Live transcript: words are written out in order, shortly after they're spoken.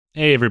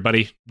Hey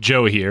everybody,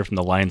 Joe here from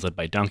the Lions Led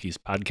by Donkeys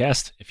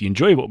podcast. If you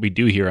enjoy what we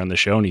do here on the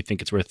show and you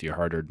think it's worth your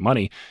hard-earned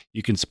money,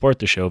 you can support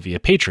the show via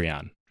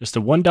Patreon. Just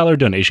a $1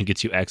 donation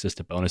gets you access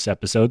to bonus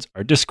episodes,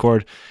 our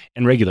Discord,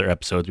 and regular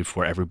episodes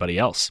before everybody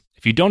else.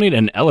 If you donate at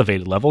an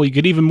elevated level, you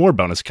get even more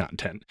bonus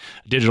content.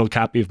 A digital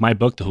copy of my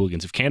book, The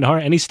Hooligans of Kandahar,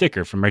 and a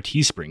sticker from our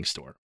Teespring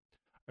store.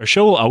 Our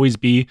show will always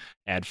be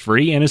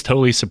ad-free and is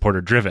totally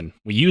supporter-driven.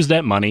 We use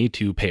that money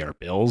to pay our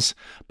bills,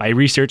 buy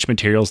research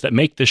materials that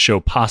make this show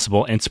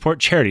possible, and support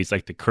charities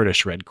like the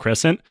Kurdish Red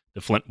Crescent,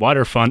 the Flint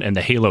Water Fund, and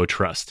the Halo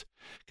Trust.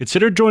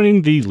 Consider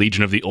joining the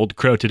Legion of the Old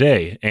Crow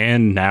today.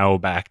 And now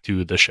back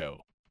to the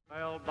show.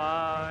 They'll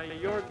buy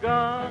your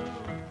gun.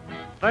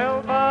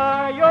 They'll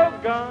buy your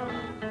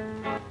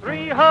gun.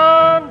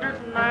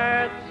 300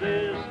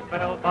 Nazis.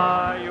 They'll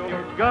buy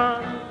your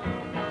gun.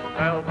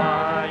 They'll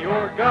buy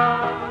your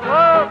gun.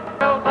 Oh,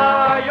 they'll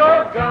buy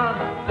your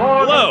gun.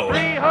 Hello,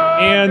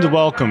 and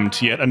welcome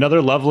to yet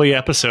another lovely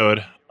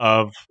episode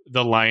of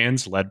The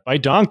Lions Led by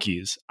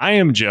Donkeys. I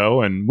am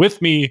Joe, and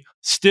with me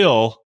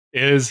still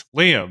is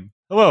Liam.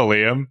 Hello,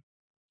 Liam.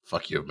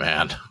 Fuck you,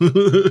 man.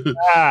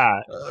 Ah,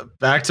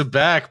 Back to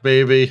back,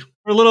 baby.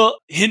 a little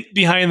hint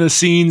behind the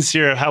scenes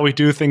here of how we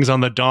do things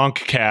on the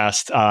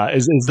Donkcast.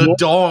 Is The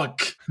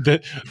donk. the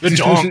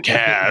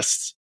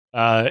Donkcast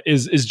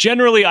is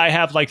generally I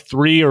have like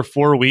 3 or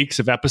 4 weeks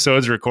of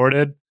episodes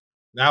recorded.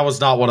 That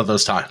was not one of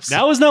those times.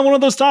 Now is not one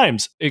of those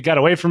times. It got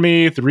away from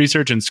me, the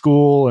research in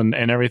school and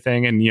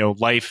everything, and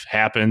life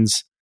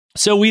happens.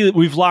 So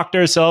we've locked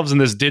ourselves in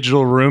this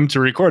digital room to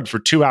record for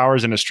 2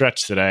 hours in a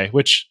stretch today,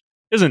 which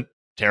isn't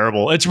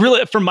terrible. It's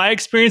really, from my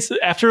experience,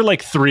 after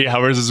like 3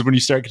 hours is when you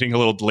start getting a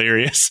little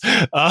delirious.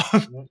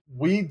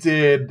 We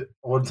did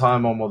one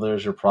time on Well,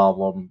 There's Your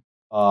Problem,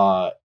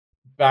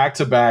 back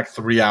to back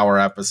 3-hour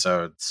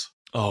episodes.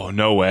 Oh,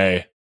 no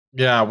way.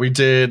 Yeah, we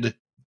did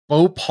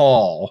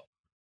Bhopal,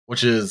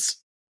 which is,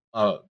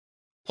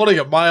 putting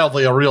it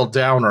mildly, a real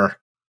downer.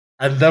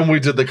 And then we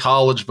did the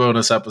college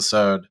bonus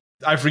episode.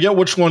 I forget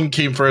which one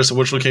came first and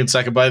which one came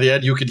second. By the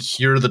end, you could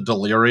hear the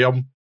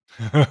delirium.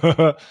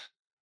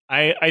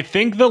 I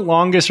think the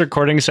longest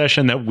recording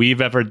session that we've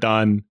ever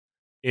done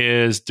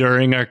is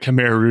during our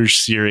Khmer Rouge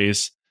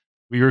series.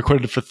 We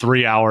recorded for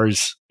 3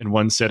 hours in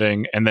one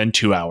sitting and then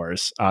 2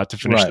 hours to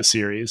finish the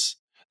series.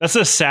 That's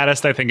the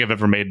saddest I think I've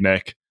ever made,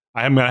 Nick.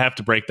 I'm going to have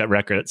to break that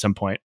record at some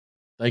point.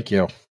 Thank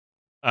you.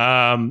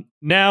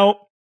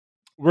 Now,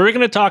 we're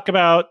going to talk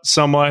about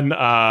someone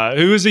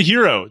who is a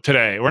hero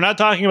today. We're not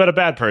talking about a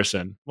bad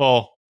person.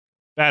 Well,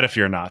 bad if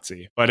you're a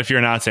Nazi, but if you're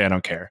a Nazi, I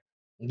don't care.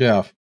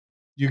 Yeah,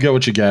 you get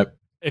what you get.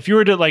 If you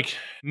were to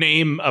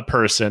name a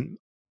person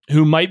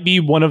who might be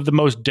one of the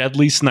most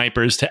deadly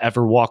snipers to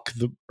ever walk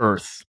the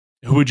earth,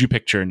 who would you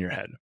picture in your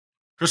head?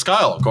 Chris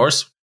Kyle, of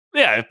course.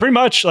 Yeah, pretty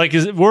much.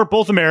 We're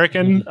both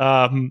American, and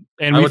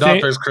I would not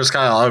pick Chris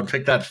Kyle. I would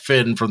pick that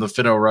Finn from the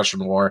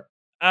Finno-Russian War.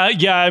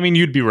 Yeah, I mean,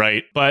 you'd be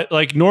right. But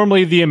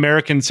normally the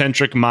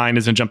American-centric mind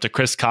isn't jump to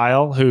Chris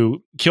Kyle,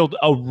 who killed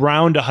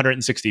around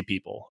 160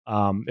 people.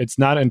 It's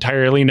not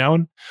entirely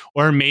known.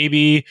 Or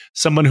maybe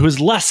someone who is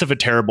less of a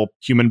terrible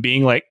human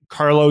being, like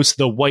Carlos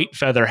the White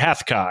Feather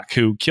Hathcock,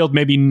 who killed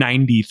maybe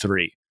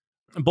 93.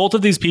 Both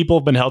of these people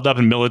have been held up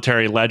in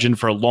military legend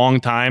for a long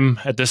time.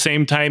 At the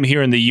same time,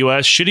 here in the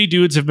U.S., shitty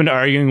dudes have been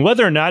arguing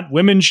whether or not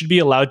women should be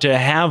allowed to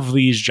have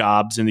these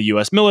jobs in the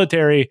U.S.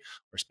 military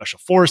or special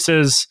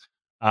forces.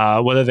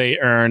 Whether they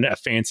earn a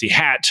fancy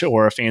hat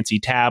or a fancy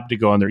tab to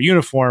go on their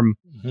uniform.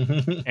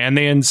 And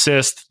they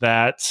insist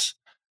that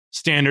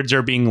standards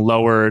are being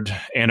lowered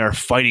and our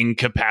fighting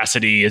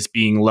capacity is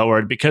being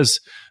lowered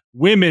because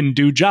women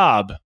do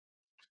job.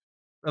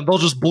 And they'll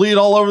just bleed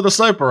all over the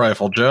sniper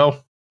rifle, Joe.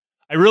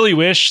 I really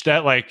wish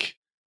that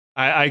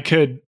I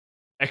could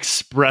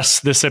express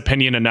this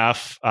opinion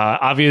enough.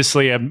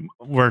 Obviously,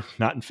 we're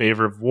not in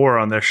favor of war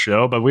on this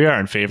show, but we are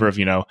in favor of,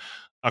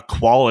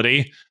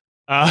 equality.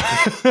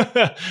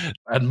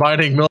 And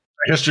mining military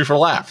history for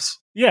laughs.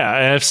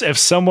 Yeah, if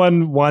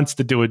someone wants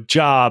to do a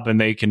job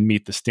and they can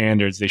meet the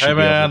standards, they should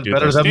be able to do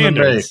better those them than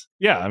standards.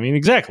 Yeah, I mean,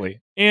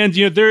 exactly. And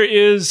there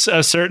is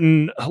a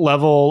certain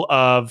level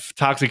of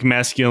toxic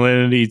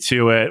masculinity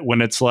to it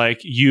when it's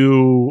like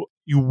you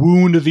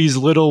wound these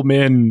little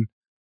men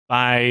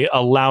by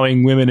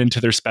allowing women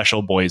into their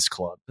special boys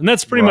club. And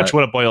that's pretty much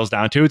what it boils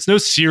down to. It's no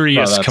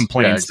serious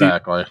complaints. Yeah,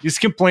 exactly. These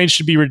complaints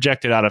should be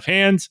rejected out of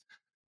hand.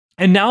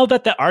 And now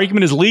that the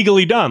argument is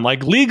legally done,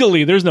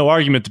 legally, there's no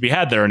argument to be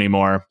had there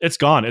anymore. It's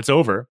gone. It's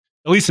over,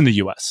 at least in the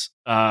U.S.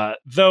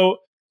 Though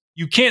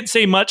you can't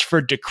say much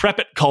for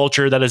decrepit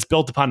culture that is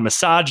built upon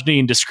misogyny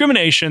and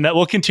discrimination that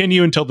will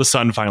continue until the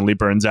sun finally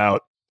burns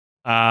out.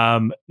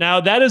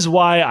 Now, that is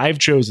why I've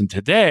chosen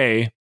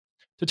today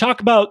to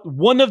talk about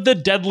one of the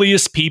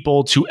deadliest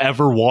people to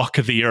ever walk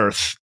the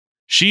earth.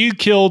 She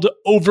killed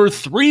over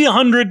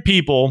 300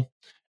 people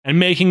and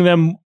making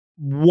them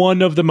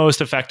one of the most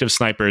effective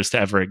snipers to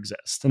ever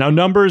exist. Now,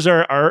 numbers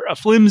are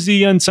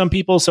flimsy on some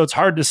people, so it's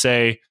hard to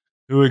say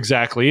who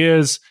exactly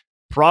is.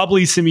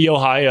 Probably Simi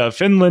Ohio of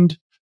Finland,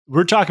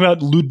 We're talking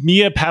about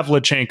Ludmila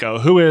Pavlichenko,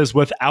 who is,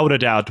 without a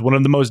doubt, one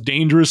of the most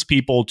dangerous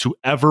people to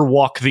ever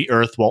walk the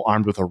earth while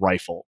armed with a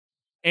rifle.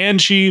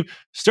 And she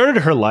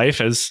started her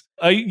life as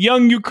a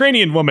young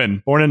Ukrainian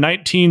woman born in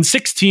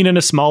 1916 in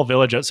a small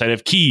village outside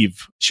of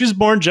Kyiv. She was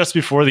born just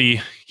before the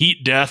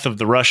heat death of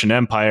the Russian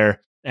Empire.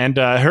 And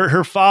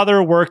her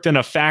father worked in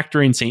a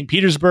factory in St.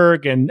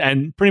 Petersburg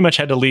and pretty much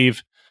had to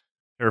leave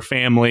her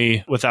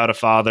family without a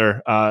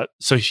father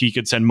so he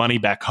could send money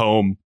back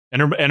home.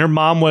 And her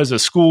mom was a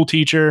school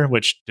teacher,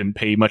 which didn't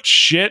pay much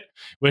shit,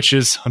 which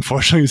is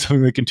unfortunately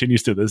something that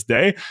continues to this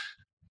day.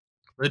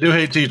 They do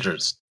hate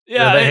teachers.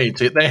 Yeah,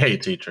 they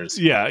hate teachers.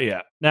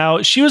 Yeah.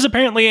 Now, she was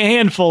apparently a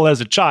handful as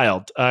a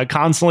child,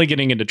 constantly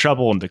getting into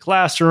trouble in the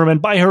classroom,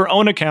 and by her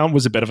own account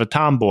was a bit of a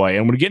tomboy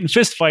and would get in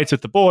fistfights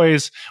with the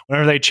boys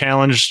whenever they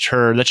challenged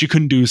her that she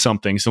couldn't do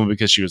something simply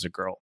because she was a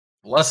girl.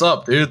 Bless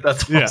up, dude.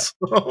 That's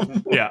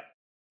awesome. Yeah.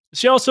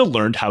 She also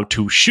learned how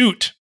to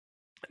shoot.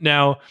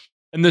 Now,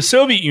 in the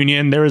Soviet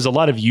Union, there was a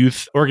lot of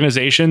youth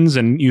organizations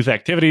and youth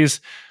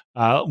activities.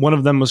 One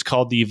of them was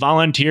called the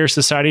Volunteer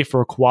Society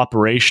for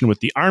Cooperation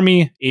with the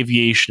Army,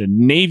 Aviation, and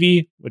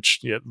Navy,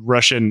 which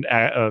Russian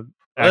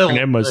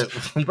acronym was.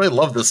 They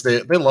love this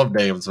name. They love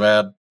names,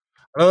 man.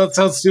 I know that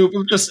sounds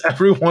stupid. Just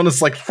everyone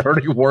is like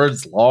 30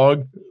 words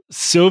long.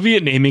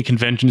 Soviet naming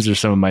conventions are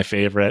some of my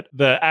favorite.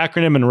 The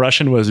acronym in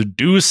Russian was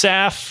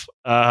DUSAF,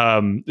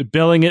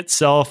 billing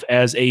itself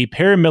as a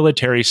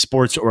paramilitary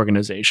sports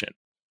organization.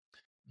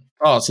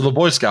 Oh, so the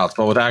Boy Scouts,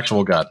 but with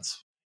actual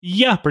guns.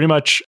 Yeah, pretty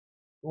much.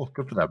 Oh,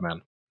 good for that,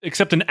 man.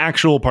 Except an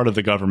actual part of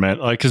the government,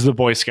 because the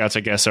Boy Scouts,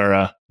 I guess, are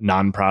a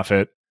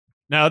nonprofit.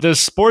 Now, the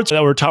sports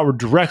that were taught were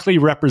directly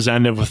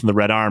representative within the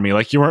Red Army.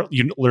 Like, you weren't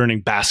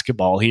learning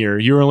basketball here.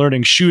 You were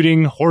learning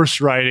shooting, horse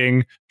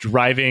riding,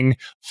 driving,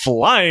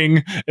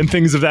 flying, and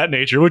things of that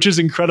nature, which is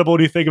incredible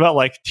when you think about,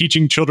 like,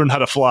 teaching children how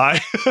to fly.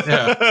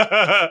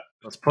 Yeah.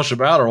 Let's push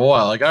them out or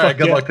what? Like, all right,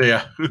 good luck to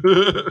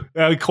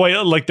you. Quite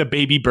like the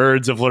baby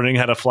birds of learning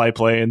how to fly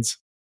planes.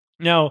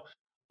 Now,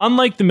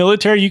 unlike the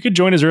military, you could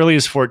join as early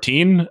as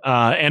 14.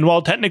 And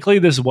while technically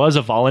this was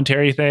a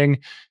voluntary thing,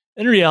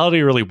 in reality,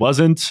 it really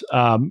wasn't.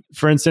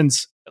 For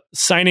instance,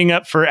 signing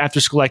up for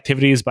after-school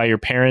activities by your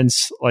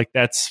parents, like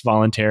that's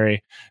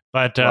voluntary.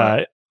 But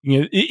Right.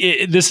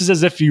 This is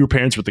as if your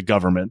parents were the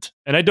government.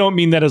 And I don't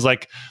mean that as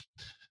like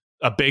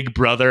a big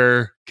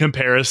brother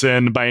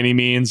comparison by any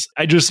means.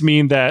 I just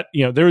mean that,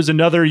 there was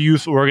another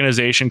youth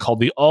organization called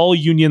the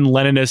All-Union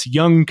Leninist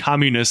Young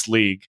Communist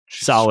League.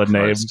 Jesus Solid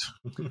Christ.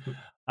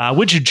 name.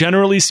 Which,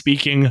 generally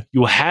speaking,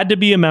 you had to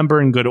be a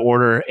member in good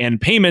order and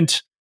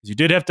payment, because you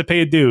did have to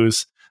pay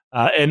dues,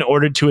 in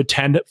order to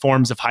attend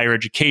forms of higher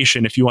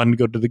education if you wanted to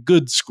go to the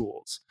good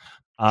schools.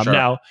 Sure.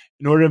 Now,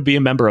 in order to be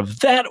a member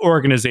of that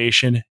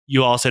organization,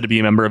 you also had to be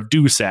a member of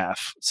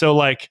DUSAF. So,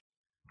 like,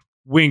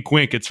 wink,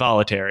 wink, it's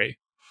voluntary.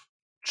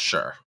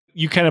 Sure.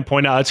 You kind of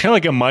point out, it's kind of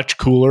like a much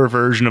cooler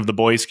version of the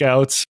Boy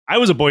Scouts. I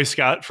was a Boy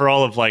Scout for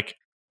all of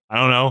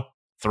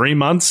 3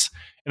 months.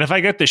 And if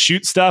I got to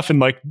shoot stuff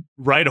and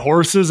ride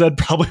horses, I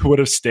probably would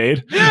have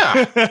stayed.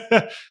 Yeah.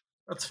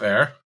 That's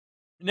fair.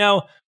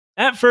 Now,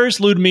 at first,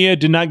 Ludmila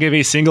did not give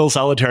a single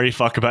solitary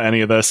fuck about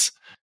any of this.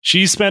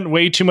 She spent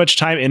way too much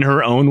time, in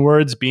her own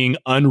words, being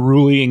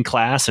unruly in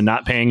class and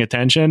not paying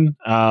attention,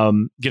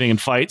 getting in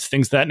fights,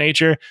 things of that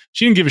nature.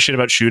 She didn't give a shit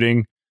about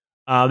shooting.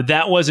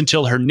 That was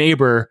until her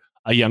neighbor,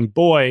 a young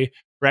boy,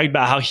 bragged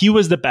about how he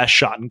was the best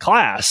shot in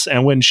class.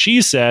 And when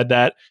she said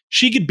that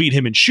she could beat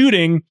him in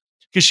shooting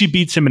because she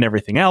beats him in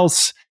everything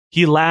else,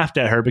 he laughed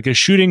at her because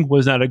shooting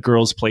was not a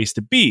girl's place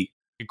to be.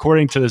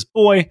 According to this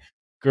boy,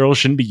 girls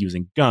shouldn't be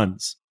using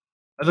guns.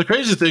 And the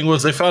crazy thing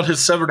was they found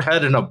his severed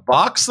head in a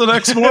box the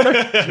next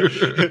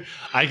morning.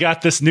 I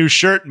got this new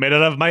shirt made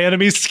out of my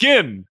enemy's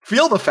skin.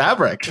 Feel the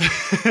fabric.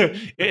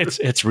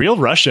 It's real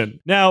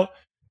Russian. Now,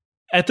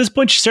 at this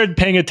point, she started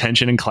paying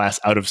attention in class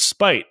out of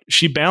spite.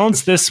 She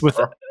balanced this with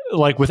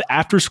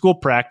after-school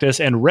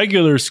practice and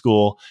regular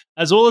school,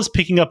 as well as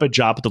picking up a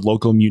job at the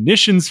local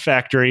munitions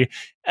factory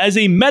as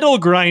a metal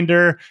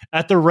grinder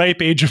at the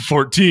ripe age of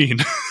 14.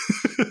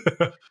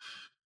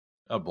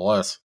 God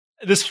bless.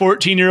 This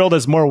 14-year-old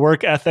has more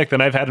work ethic than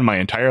I've had in my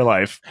entire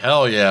life.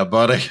 Hell yeah,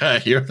 buddy. I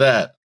hear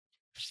that.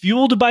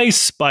 Fueled by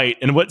spite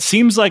and what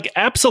seems like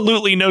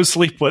absolutely no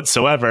sleep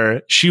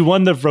whatsoever, she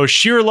won the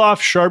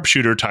Vroshirlov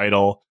sharpshooter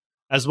title,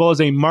 as well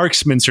as a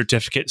marksman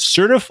certificate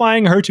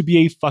certifying her to be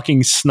a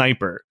fucking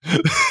sniper.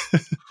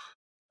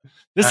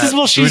 This is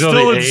while she's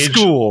still in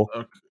school.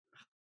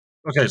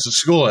 Okay, so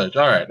school age.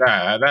 All right.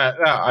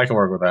 I can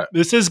work with that.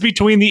 This is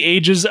between the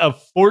ages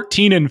of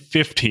 14 and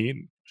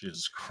 15.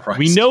 Jesus Christ.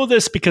 We know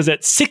this because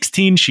at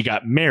 16, she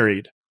got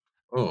married.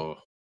 Oh.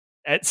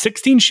 At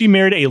 16, she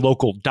married a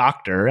local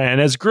doctor,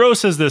 and as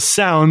gross as this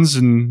sounds,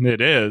 and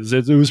it is,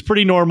 it was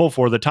pretty normal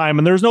for the time,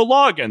 and there's no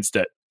law against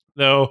it.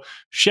 Though,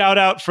 shout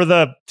out for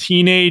the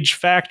teenage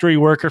factory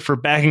worker for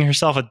bagging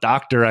herself a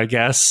doctor, I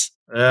guess.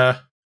 Yeah.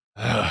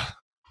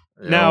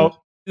 Now,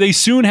 they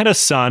soon had a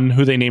son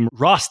who they named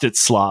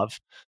Rostislav.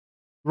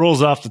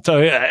 rolls off the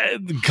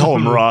tongue. Call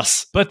him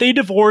Ross. But they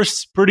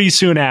divorced pretty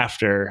soon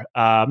after.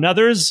 Now,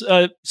 there's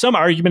some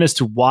argument as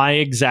to why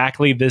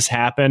exactly this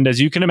happened. As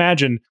you can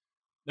imagine,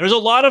 there's a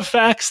lot of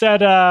facts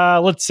that,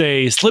 let's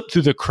say, slip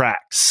through the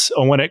cracks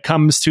when it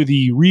comes to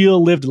the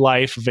real lived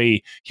life of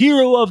a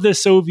hero of the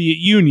Soviet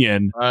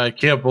Union. I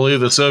can't believe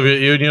the Soviet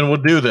Union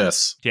would do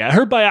this. Yeah,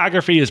 her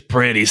biography is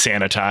pretty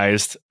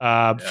sanitized.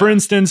 For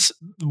instance,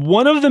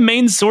 one of the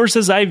main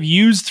sources I've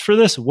used for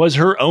this was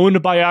her own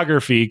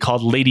biography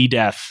called Lady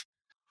Death.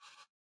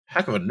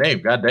 Heck of a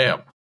name,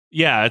 goddamn.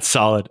 Yeah, it's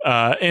solid.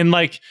 And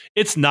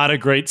it's not a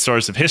great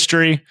source of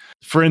history.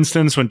 For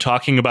instance, when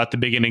talking about the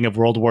beginning of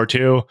World War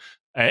II,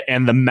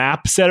 and the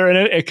maps that are in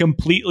it, it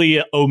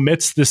completely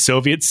omits the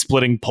Soviets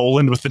splitting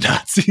Poland with the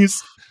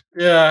Nazis.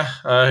 Yeah,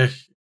 I'm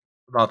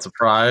not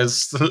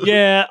surprised.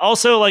 Yeah,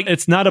 also,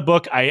 it's not a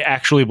book I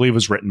actually believe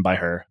was written by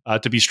her,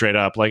 to be straight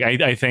up.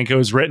 I think it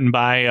was written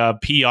by a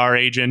PR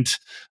agent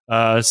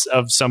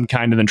of some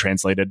kind and then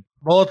translated.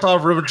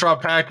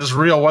 Molotov-Ribbentrop Pact is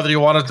real, whether you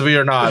want it to be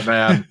or not,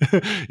 man.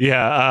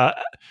 Yeah,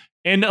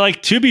 and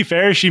to be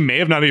fair, she may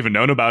have not even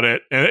known about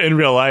it in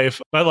real life,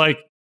 but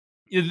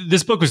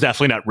this book was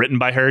definitely not written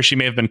by her. She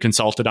may have been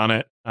consulted on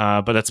it,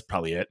 but that's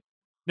probably it.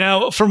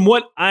 Now, from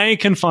what I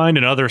can find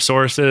in other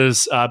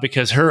sources,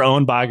 because her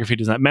own biography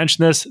does not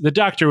mention this, the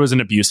doctor was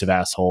an abusive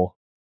asshole.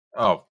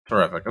 Oh,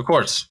 terrific. Of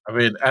course. I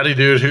mean, any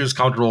dude who's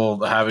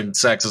comfortable having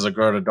sex as a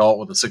grown adult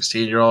with a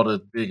 16-year-old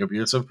and being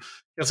abusive,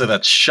 I say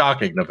that's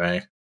shocking to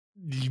me.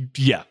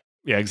 Yeah,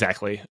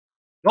 exactly.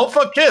 Don't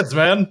fuck kids,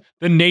 man.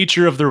 The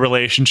nature of the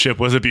relationship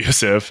was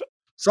abusive.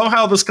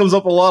 Somehow this comes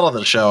up a lot on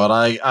the show, and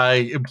I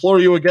implore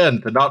you again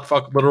to not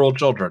fuck literal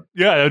children.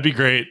 Yeah, that would be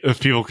great if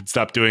people could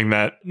stop doing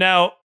that.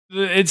 Now,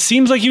 it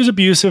seems like he was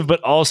abusive,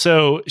 but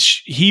also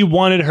he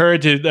wanted her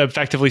to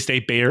effectively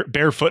stay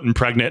barefoot and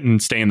pregnant and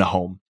stay in the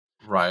home.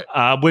 Right.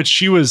 Which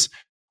she was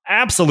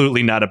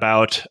absolutely not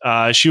about.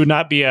 She would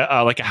not be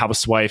a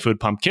housewife who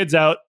would pump kids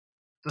out.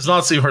 Does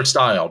not seem her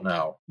style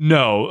now.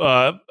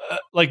 No.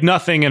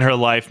 Nothing in her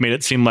life made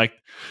it seem like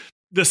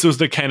this was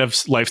the kind of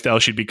lifestyle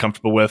she'd be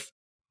comfortable with.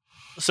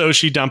 So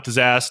she dumped his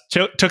ass,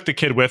 took the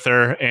kid with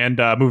her, and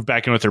moved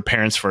back in with her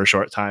parents for a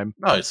short time.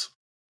 Nice.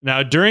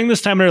 Now, during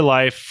this time in her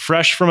life,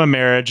 fresh from a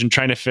marriage and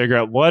trying to figure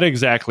out what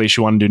exactly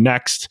she wanted to do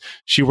next,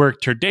 she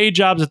worked her day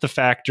jobs at the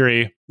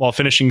factory while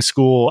finishing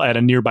school at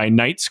a nearby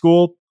night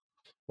school,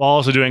 while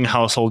also doing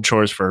household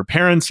chores for her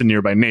parents and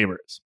nearby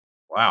neighbors.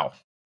 Wow.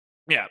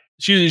 Yeah,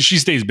 she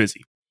stays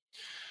busy.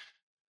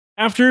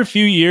 After a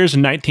few years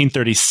in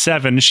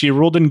 1937, she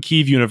enrolled in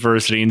Kyiv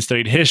University and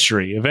studied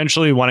history,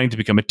 eventually wanting to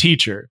become a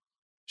teacher.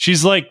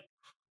 She's a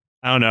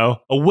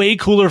way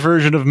cooler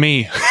version of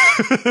me.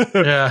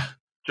 Yeah.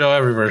 Joe,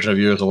 every version of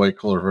you is a way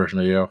cooler version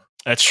of you.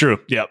 That's true.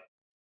 Yep.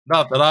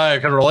 Not that I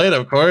can relate,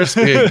 of course,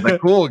 being the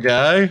cool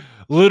guy.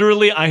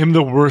 Literally, I am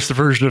the worst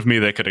version of me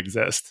that could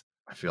exist.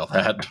 I feel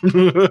that.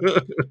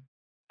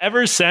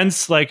 Ever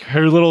since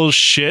her little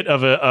shit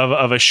of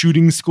a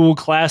shooting school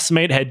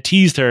classmate had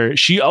teased her,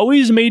 she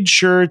always made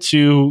sure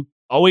to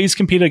always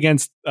compete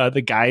against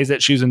the guys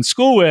that she was in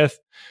school with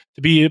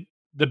to be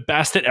the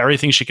best at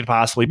everything she could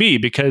possibly be,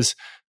 because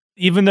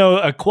even though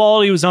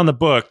equality was on the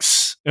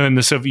books in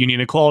the Soviet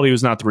Union, equality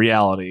was not the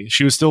reality.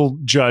 She was still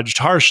judged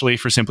harshly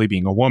for simply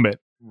being a woman.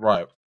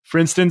 Right. For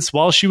instance,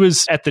 while she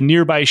was at the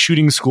nearby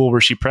shooting school where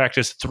she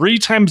practiced 3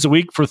 times a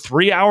week for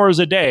 3 hours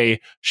a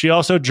day, she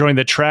also joined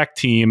the track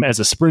team as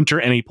a sprinter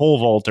and a pole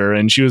vaulter,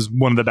 and she was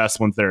one of the best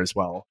ones there as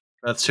well.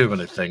 That's too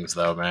many things,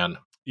 though, man.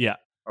 Yeah.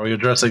 Are we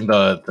addressing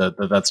the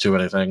that's too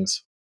many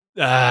things?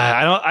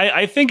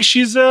 I think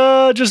she's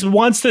just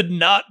wants to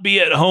not be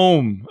at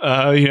home.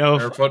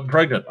 Barefoot and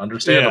pregnant,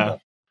 understandable. Yeah.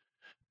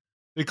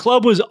 The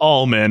club was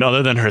all men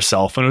other than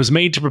herself, and it was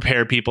made to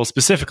prepare people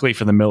specifically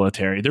for the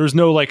military. There was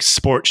no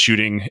sport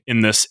shooting in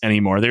this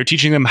anymore. They were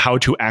teaching them how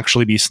to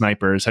actually be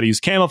snipers, how to use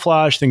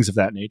camouflage, things of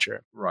that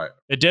nature. Right.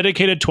 It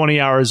dedicated 20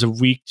 hours a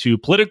week to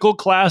political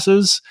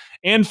classes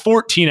and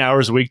 14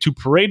 hours a week to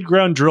parade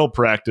ground drill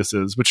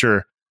practices, which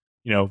are,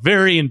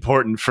 very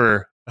important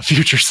for a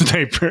future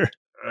sniper.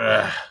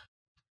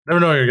 Never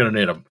know when you're going to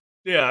need them.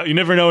 Yeah, you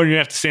never know when you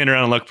have to stand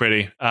around and look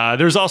pretty.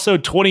 There's also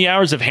 20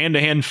 hours of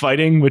hand-to-hand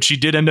fighting, which she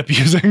did end up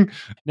using.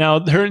 Now,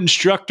 her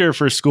instructor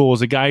for school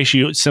is a guy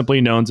she simply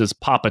knows as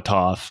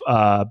Popatov,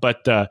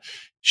 but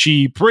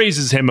she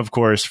praises him, of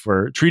course,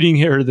 for treating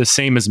her the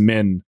same as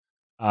men,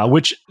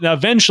 which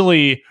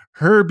eventually,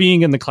 her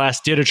being in the class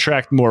did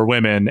attract more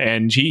women,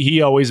 and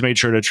he always made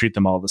sure to treat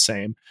them all the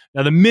same.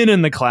 Now, the men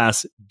in the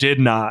class did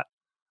not.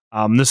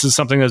 This is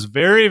something that's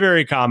very,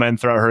 very common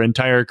throughout her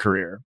entire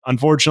career,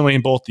 unfortunately,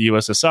 in both the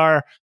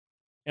USSR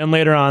and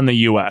later on the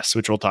US,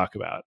 which we'll talk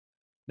about.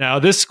 Now,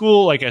 this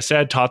school, like I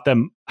said, taught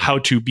them how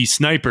to be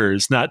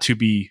snipers, not to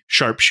be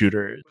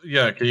sharpshooters.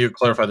 Yeah, can you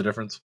clarify the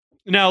difference?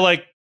 Now,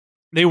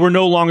 they were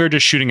no longer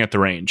just shooting at the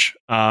range.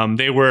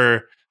 They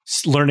were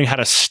learning how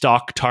to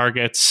stalk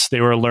targets.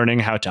 They were learning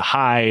how to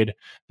hide.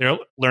 They were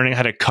learning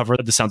how to cover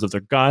the sounds of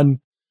their gun.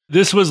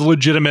 This was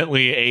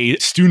legitimately a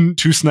student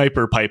to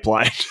sniper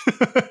pipeline.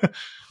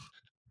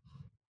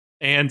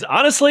 And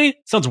honestly,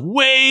 sounds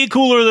way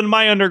cooler than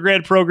my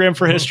undergrad program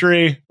for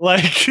history.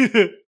 Like,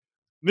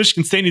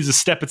 Michigan State needs to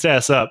step its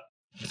ass up.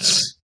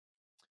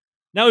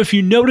 Now, if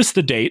you notice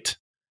the date,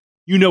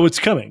 you know it's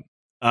coming.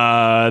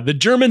 The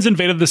Germans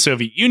invaded the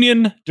Soviet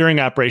Union during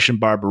Operation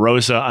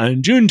Barbarossa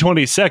on June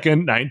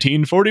 22nd,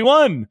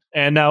 1941.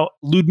 And now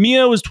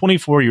Ludmila was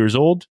 24 years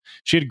old.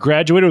 She had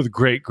graduated with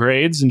great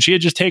grades, and she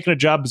had just taken a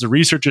job as a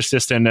research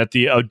assistant at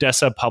the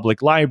Odessa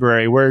Public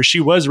Library, where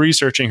she was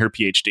researching her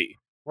PhD.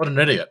 What an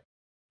idiot.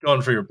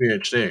 Going for your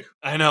PhD.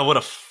 I know, what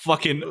a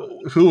fucking...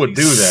 Who would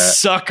do that?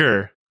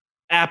 Sucker.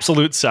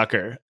 Absolute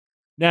sucker.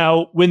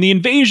 Now, when the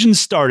invasion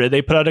started,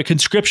 they put out a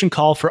conscription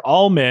call for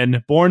all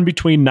men born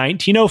between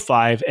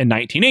 1905 and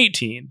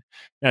 1918.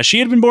 Now, she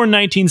had been born in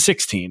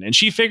 1916, and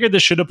she figured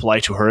this should apply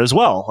to her as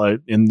well,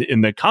 in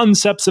the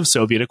concepts of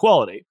Soviet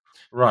equality.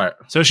 Right.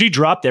 So she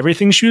dropped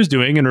everything she was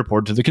doing and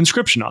reported to the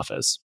conscription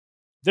office.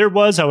 There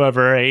was,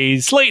 however, a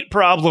slight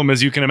problem,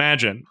 as you can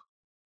imagine.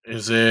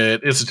 Is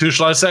it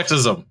institutionalized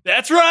sexism?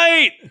 That's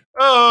right!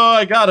 Oh,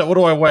 I got it. What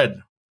do I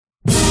win?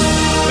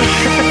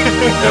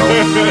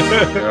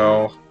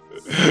 No.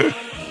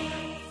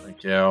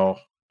 Thank you.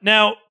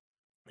 Now,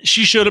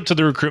 she showed up to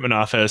the recruitment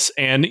office,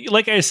 and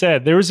like I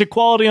said, there was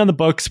equality on the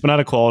books, but not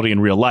equality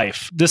in real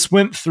life. This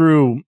went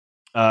through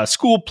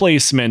school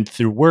placement,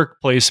 through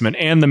work placement,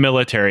 and the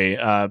military,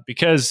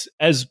 because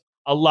as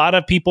a lot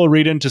of people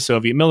read into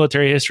Soviet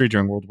military history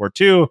during World War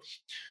II,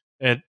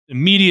 it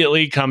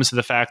immediately comes to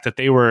the fact that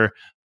they were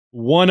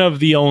one of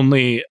the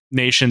only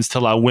nations to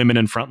allow women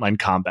in frontline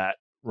combat.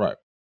 Right.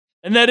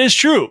 And that is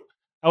true.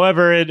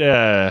 However,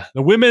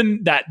 the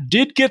women that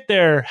did get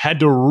there had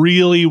to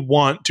really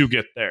want to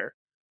get there.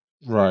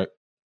 Right.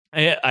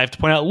 I have to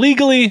point out,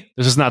 legally,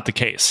 this is not the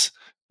case.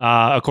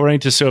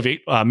 According to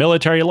Soviet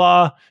military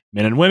law,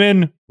 men and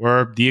women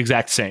were the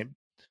exact same.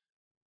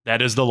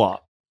 That is the law.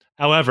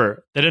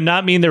 However, that did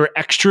not mean there were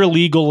extra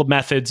legal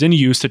methods in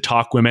use to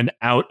talk women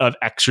out of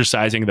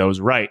exercising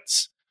those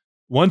rights.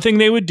 One thing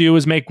they would do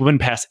is make women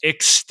pass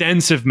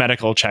extensive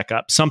medical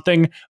checkups,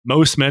 something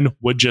most men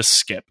would just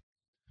skip.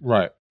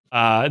 Right.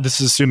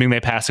 This is assuming they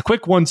pass a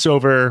quick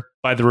once-over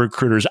by the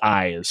recruiter's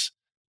eyes.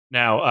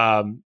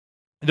 Now,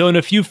 though in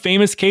a few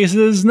famous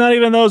cases, not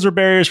even those were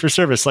barriers for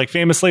service. Like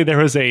famously, there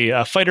was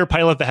a fighter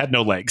pilot that had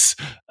no legs.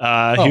 He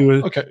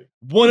was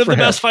one of the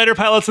best fighter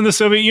pilots in the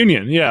Soviet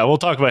Union. Yeah, we'll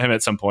talk about him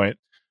at some point.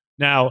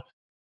 Now,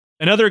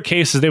 in other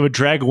cases, they would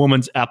drag a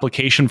woman's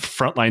application for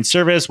frontline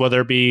service,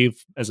 whether it be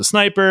as a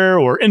sniper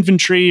or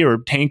infantry or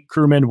tank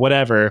crewman,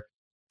 whatever,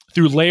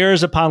 through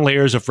layers upon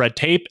layers of red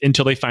tape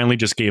until they finally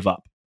just gave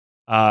up.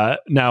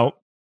 Now,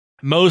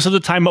 most of the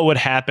time what would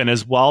happen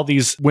is while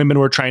these women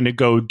were trying to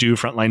go do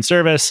frontline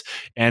service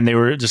and they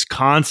were just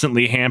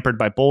constantly hampered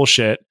by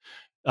bullshit,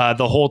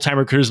 the whole time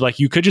recruiters were like,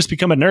 you could just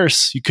become a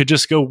nurse. You could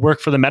just go work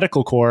for the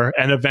medical corps.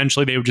 And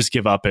eventually they would just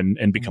give up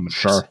and become a nurse.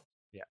 Sure.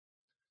 Yeah.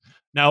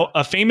 Now,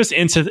 a famous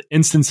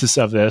instances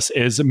of this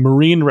is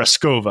Marine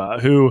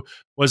Raskova, who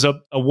was a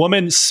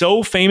woman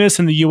so famous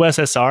in the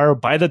USSR,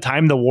 by the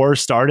time the war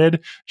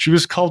started, she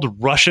was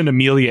called Russian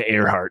Amelia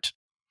Earhart.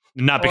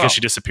 Not because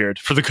she disappeared,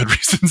 for the good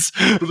reasons.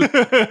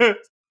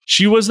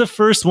 She was the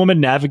first woman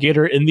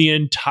navigator in the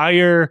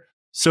entire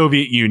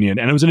Soviet Union,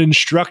 and it was an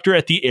instructor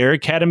at the Air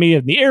Academy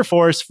of the Air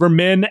Force for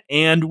men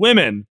and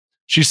women.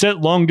 She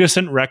set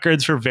long-distance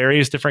records for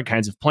various different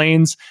kinds of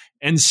planes,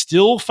 and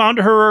still found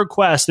her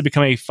request to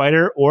become a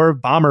fighter or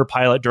bomber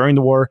pilot during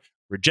the war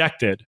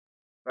rejected.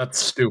 That's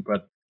stupid.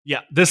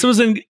 Yeah, this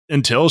was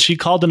until she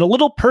called in a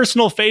little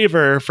personal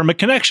favor from a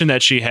connection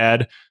that she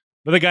had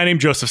with a guy named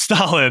Joseph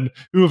Stalin,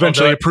 who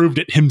eventually approved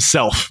it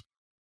himself.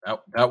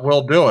 That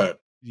will do it.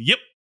 Yep.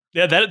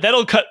 Yeah,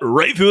 that'll cut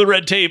right through the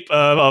red tape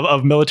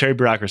of military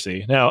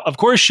bureaucracy. Now, of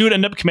course, she would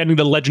end up commanding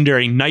the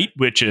legendary Night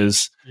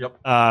Witches,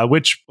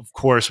 which, of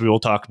course, we will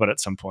talk about at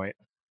some point.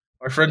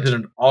 My friend did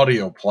an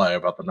audio play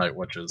about the Night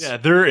Witches. Yeah,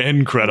 they're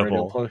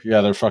incredible.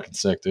 Yeah, they're fucking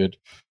sick, dude.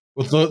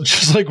 With the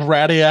just like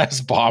ratty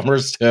ass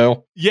bombers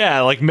too. Yeah,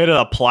 like made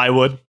out of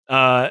plywood.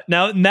 Now,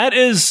 that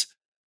is,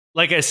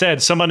 like I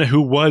said, someone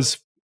who was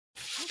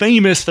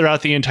famous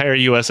throughout the entire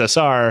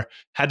USSR,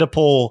 had to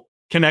pull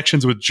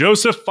connections with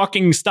Joseph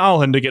fucking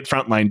Stalin to get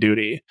frontline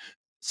duty.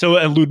 So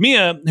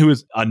Ludmila, who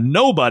is a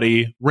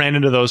nobody, ran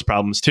into those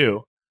problems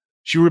too.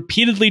 She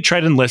repeatedly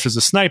tried to enlist as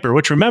a sniper,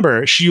 which,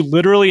 remember, she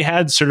literally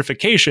had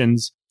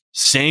certifications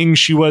saying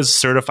she was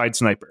certified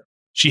sniper.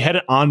 She had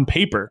it on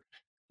paper.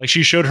 Like,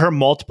 she showed her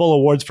multiple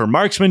awards for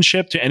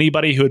marksmanship to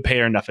anybody who would pay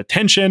her enough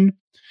attention.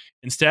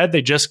 Instead,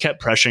 they just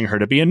kept pressuring her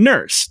to be a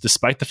nurse,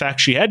 despite the fact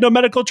she had no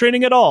medical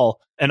training at all,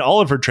 and all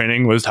of her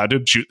training was how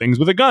to shoot things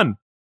with a gun.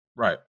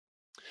 Right.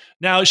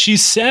 Now, she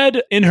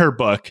said in her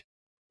book,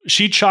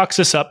 she chalks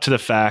this up to the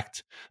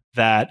fact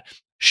that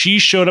she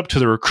showed up to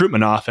the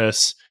recruitment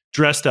office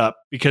dressed up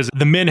because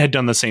the men had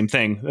done the same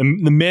thing.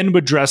 The men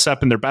would dress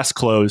up in their best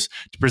clothes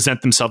to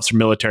present themselves for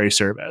military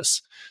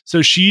service.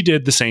 So she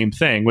did the same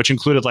thing, which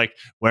included like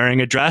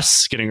wearing a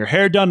dress, getting her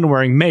hair done, and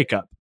wearing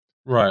makeup.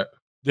 Right.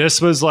 This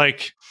was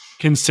like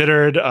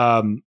considered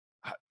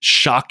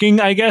shocking,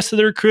 I guess, to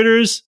the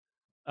recruiters.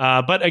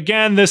 But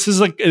again, this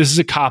is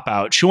a cop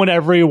out. She won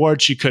every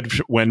award she could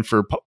win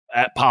for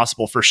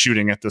possible for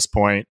shooting at this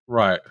point.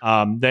 Right.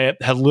 They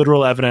had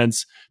literal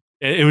evidence.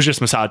 It was just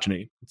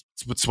misogyny.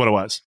 It's what it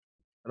was.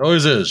 It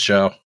always is,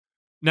 Joe.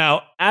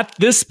 Now, at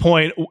this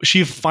point,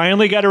 she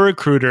finally got a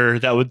recruiter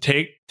that would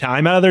take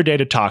time out of their day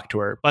to talk to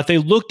her. But they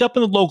looked up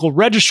in the local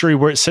registry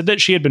where it said that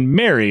she had been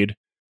married.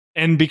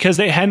 And because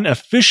they hadn't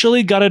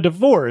officially got a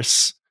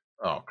divorce,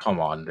 oh, come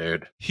on,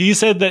 dude. He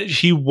said that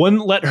he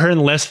wouldn't let her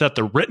enlist without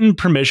the written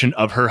permission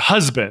of her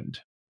husband,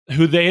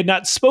 who they had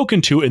not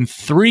spoken to in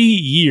 3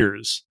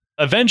 years.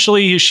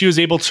 Eventually, she was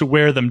able to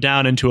wear them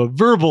down into a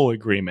verbal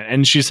agreement.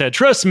 And she said,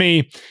 trust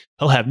me,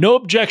 he'll have no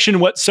objection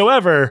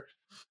whatsoever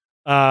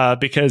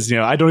because,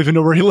 I don't even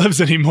know where he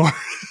lives anymore.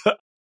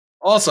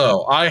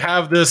 Also, I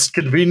have this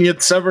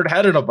convenient severed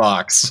head in a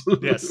box.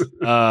 Yes.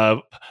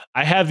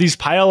 I have these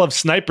pile of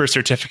sniper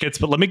certificates,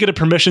 but let me get a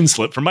permission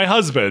slip from my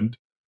husband.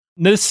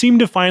 This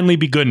seemed to finally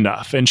be good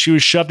enough, and she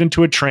was shoved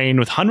into a train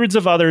with hundreds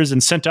of others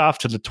and sent off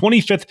to the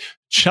 25th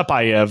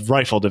Chapayev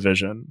Rifle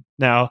Division.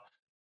 Now,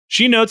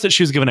 she notes that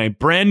she was given a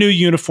brand new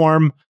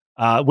uniform,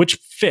 which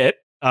fit,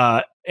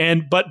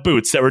 but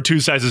boots that were 2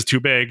 sizes too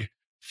big,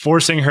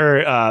 forcing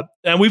her.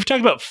 And we've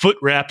talked about foot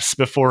wraps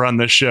before on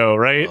this show,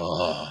 right?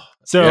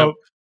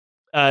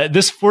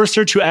 This forced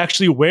her to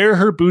actually wear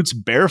her boots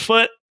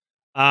barefoot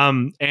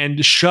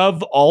and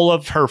shove all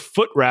of her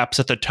foot wraps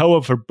at the toe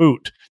of her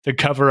boot to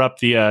cover up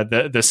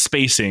the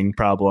spacing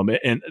problem,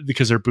 and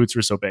because her boots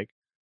were so big.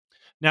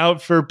 Now,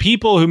 for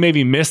people who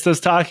maybe missed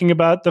us talking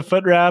about the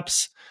foot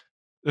wraps,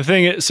 the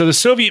thing is, so the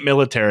Soviet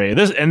military,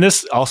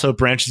 this also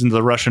branches into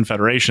the Russian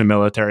Federation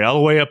military, all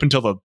the way up until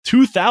the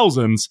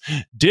 2000s,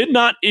 did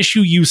not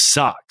issue you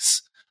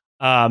socks.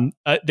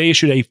 They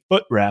issued a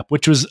foot wrap,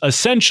 which was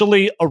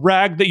essentially a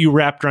rag that you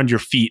wrapped around your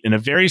feet in a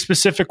very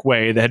specific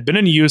way that had been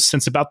in use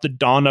since about the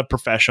dawn of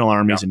professional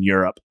armies in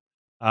Europe.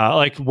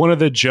 Like one of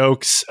the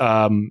jokes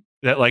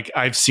that like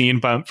I've seen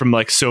from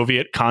like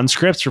Soviet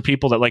conscripts for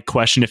people that like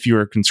question if you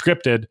were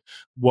conscripted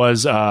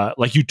was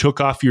like you took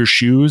off your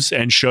shoes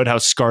and showed how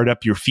scarred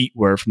up your feet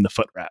were from the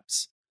foot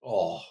wraps.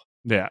 Oh,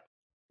 yeah,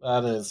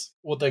 that is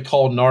what they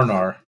call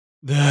narnar.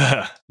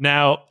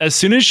 Now, as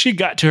soon as she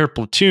got to her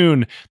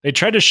platoon, they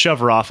tried to shove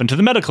her off into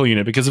the medical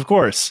unit because, of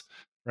course,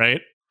 right?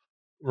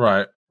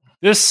 Right.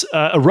 This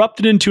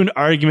erupted into an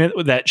argument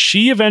that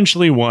she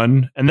eventually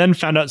won and then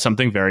found out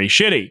something very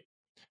shitty.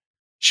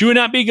 She would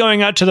not be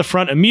going out to the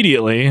front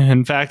immediately.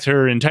 In fact,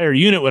 her entire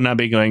unit would not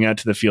be going out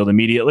to the field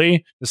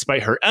immediately,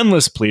 despite her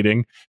endless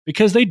pleading,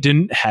 because they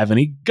didn't have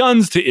any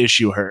guns to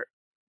issue her.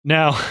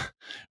 Now,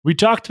 we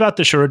talked about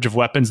the shortage of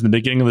weapons in the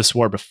beginning of this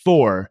war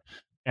before,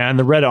 and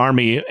the Red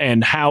Army,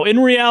 and how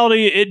in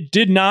reality it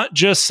did not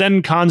just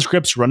send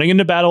conscripts running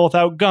into battle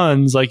without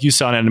guns like you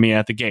saw an enemy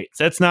at the gates.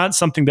 That's not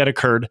something that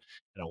occurred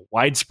on a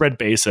widespread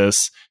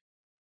basis,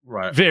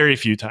 right? Very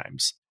few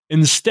times.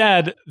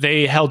 Instead,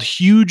 they held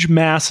huge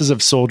masses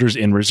of soldiers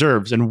in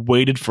reserves and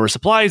waited for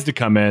supplies to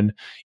come in,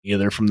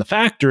 either from the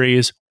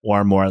factories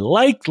or more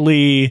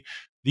likely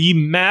the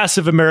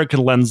massive American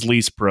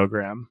Lend-Lease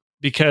program.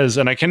 Because,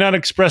 and I cannot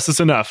express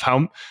this enough,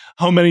 how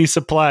many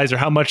supplies or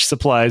how much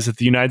supplies that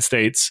the United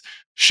States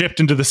shipped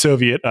into the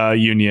Soviet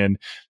Union.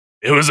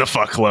 It was a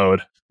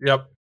fuckload.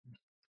 Yep.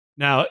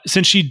 Now,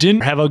 since she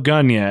didn't have a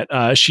gun yet,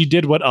 she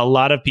did what a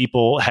lot of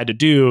people had to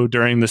do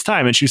during this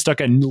time, and she was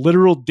stuck on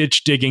literal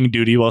ditch digging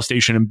duty while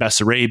stationed in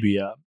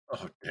Bessarabia.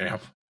 Oh, damn.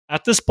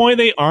 At this point,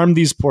 they armed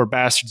these poor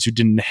bastards who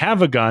didn't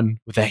have a gun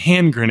with a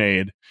hand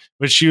grenade,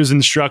 which she was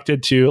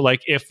instructed to, like,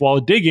 if while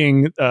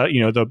digging,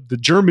 the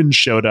Germans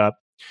showed up,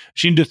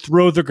 she needed to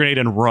throw the grenade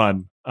and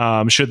run,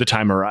 should the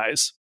time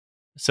arise.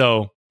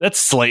 So that's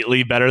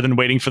slightly better than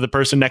waiting for the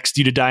person next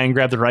to you to die and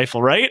grab the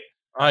rifle, right?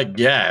 I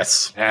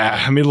guess.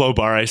 Yeah, I mean, low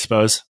bar, I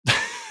suppose.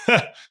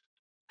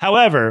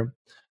 However,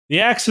 the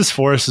Axis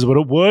forces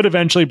would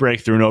eventually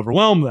break through and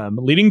overwhelm them,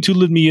 leading to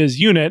Ludmila's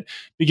unit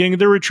beginning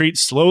their retreat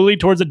slowly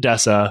towards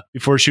Odessa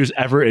before she was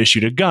ever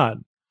issued a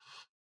gun.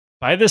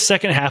 By the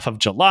second half of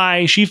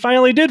July, she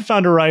finally did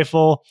find a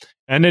rifle,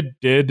 and it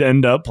did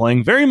end up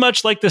playing very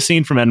much like the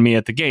scene from Enemy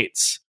at the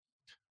Gates.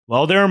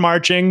 While they were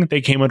marching,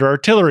 they came under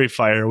artillery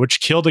fire,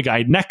 which killed a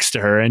guy next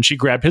to her, and she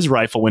grabbed his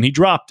rifle when he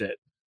dropped it.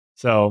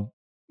 So,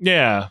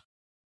 yeah.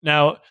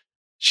 Now,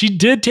 she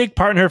did take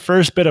part in her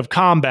first bit of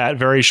combat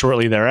very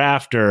shortly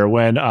thereafter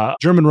when a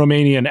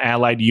German-Romanian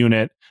allied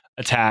unit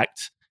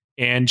attacked,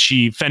 and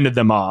she fended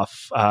them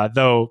off,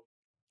 though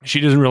she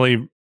doesn't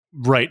really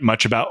write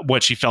much about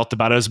what she felt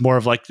about it. It was more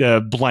of like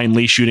the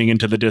blindly shooting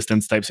into the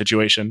distance type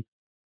situation.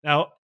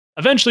 Now,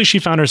 eventually she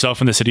found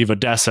herself in the city of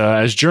Odessa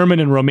as German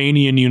and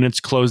Romanian units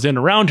closed in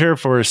around her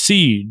for a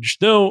siege,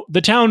 though the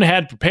town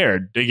had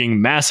prepared,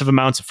 digging massive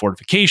amounts of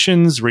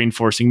fortifications,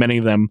 reinforcing many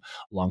of them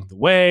along the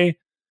way.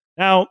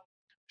 Now,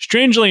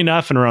 strangely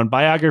enough, in her own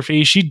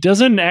biography, she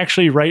doesn't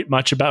actually write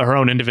much about her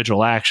own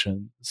individual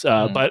actions,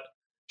 but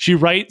she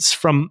writes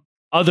from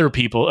other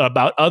people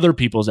about other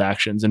people's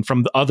actions and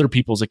from the other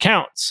people's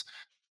accounts.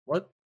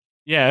 What?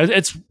 Yeah,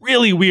 it's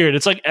really weird.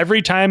 It's like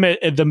every time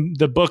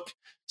the book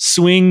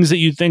swings that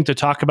you'd think to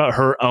talk about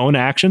her own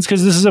actions,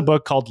 because this is a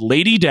book called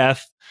Lady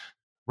Death,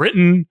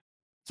 written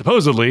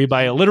supposedly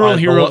by a literal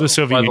hero of the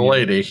Soviet Union. By the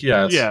lady,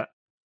 yes. Yeah.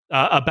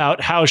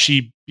 About how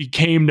she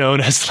became known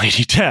as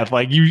Lady Death.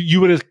 Like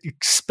you would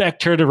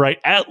expect her to write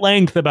at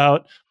length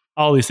about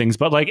all these things.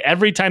 But like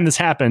every time this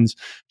happens,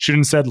 she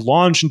instead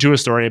launch into a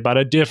story about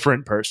a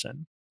different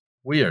person.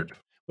 Weird.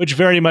 Which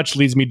very much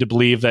leads me to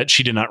believe that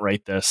she did not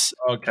write this.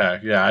 Okay.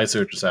 Yeah, I see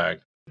what you're saying.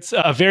 It's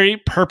a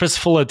very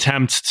purposeful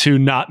attempt to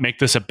not make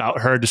this about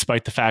her,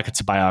 despite the fact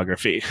it's a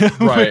biography.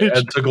 Right.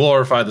 And to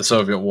glorify the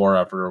Soviet war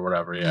effort or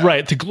whatever. Yeah.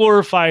 Right. To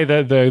glorify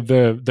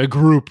the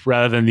group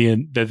rather than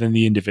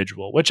the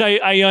individual, which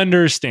I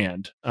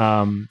understand.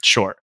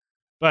 Sure.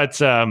 But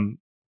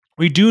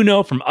we do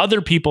know from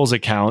other people's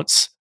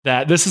accounts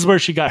that this is where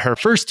she got her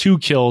first 2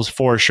 kills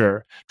for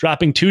sure,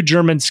 dropping 2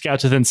 German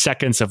scouts within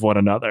seconds of one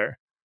another.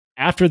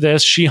 After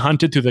this, she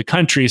hunted through the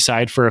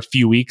countryside for a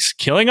few weeks,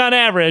 killing on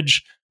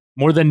average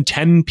more than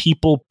 10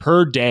 people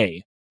per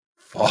day.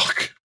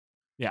 Fuck.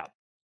 Yeah.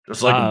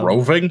 Just like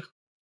roving?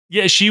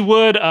 Yeah, she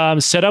would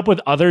set up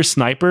with other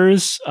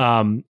snipers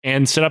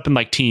and set up in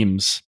like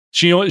teams.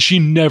 She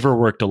never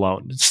worked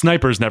alone.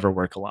 Snipers never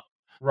work alone.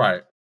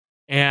 Right.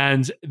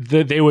 And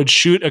they would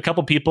shoot a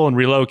couple people and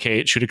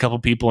relocate, shoot a couple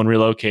people and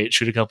relocate,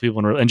 shoot a couple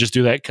people and just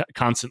do that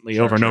constantly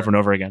over and over and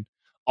over again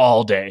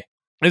all day.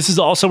 This is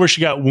also where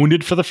she got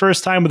wounded for the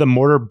first time with a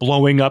mortar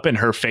blowing up in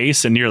her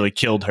face and nearly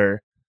killed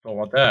her. Don't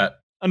want that.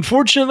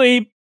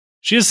 Unfortunately,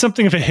 she has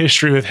something of a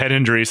history with head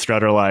injuries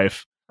throughout her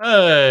life.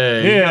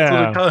 Hey.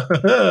 Yeah.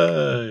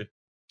 Hey.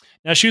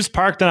 Now, she was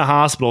parked in a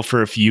hospital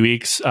for a few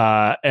weeks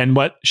and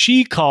what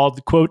she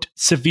called, quote,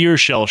 severe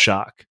shell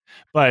shock.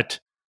 But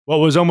what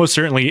was almost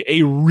certainly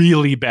a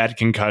really bad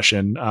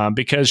concussion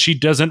because she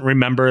doesn't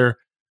remember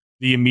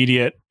the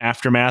immediate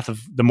aftermath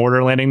of the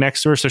mortar landing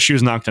next to her. So she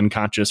was knocked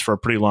unconscious for a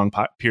pretty long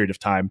period of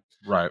time.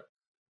 Right.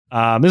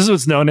 This is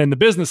what's known in the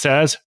business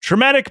as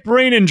traumatic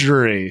brain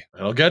injury.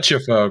 It'll get you,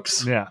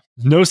 folks. Yeah.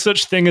 No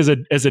such thing as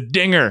a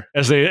dinger,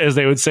 as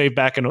they would say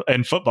back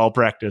in football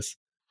practice.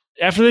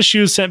 After this, she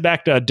was sent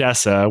back to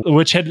Odessa,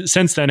 which had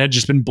since then had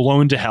just been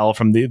blown to hell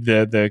from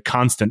the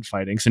constant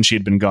fighting since she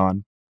had been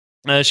gone.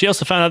 She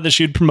also found out that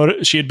she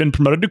had been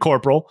promoted to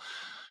corporal,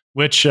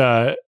 which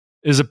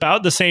is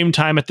about the same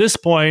time at this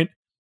point.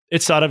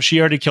 It's thought of she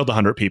already killed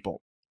 100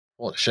 people.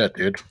 Holy shit,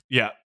 dude.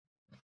 Yeah.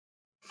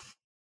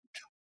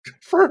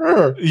 For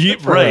her. Yeah,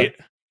 right.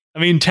 I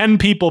mean, 10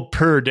 people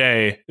per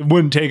day. It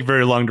wouldn't take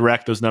very long to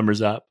rack those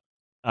numbers up.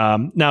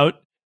 Now,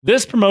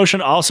 this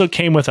promotion also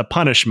came with a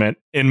punishment,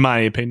 in my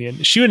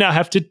opinion. She would now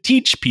have to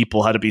teach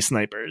people how to be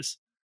snipers.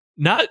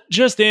 Not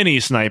just any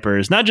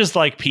snipers, not just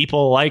like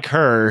people like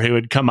her who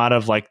had come out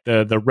of like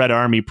the Red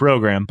Army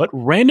program, but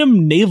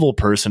random naval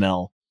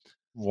personnel.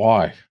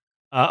 Why?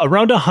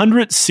 Around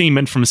 100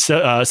 seamen from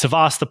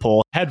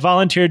Sevastopol had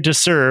volunteered to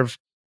serve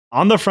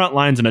on the front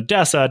lines in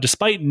Odessa,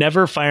 despite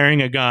never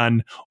firing a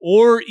gun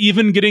or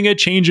even getting a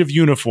change of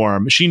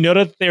uniform. She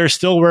noted that they are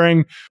still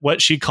wearing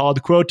what she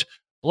called, quote,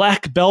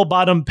 black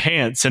bell-bottom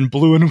pants and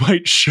blue and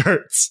white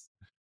shirts.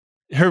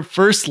 Her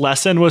first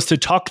lesson was to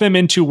talk them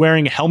into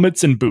wearing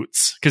helmets and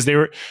boots because they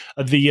were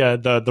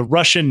the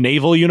Russian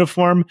naval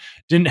uniform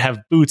didn't have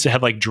boots; it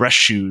had like dress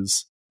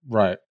shoes.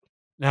 Right.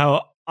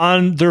 Now,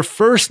 on their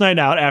first night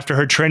out after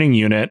her training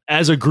unit,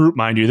 as a group,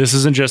 mind you, this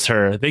isn't just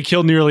her, they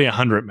killed nearly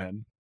 100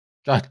 men.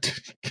 God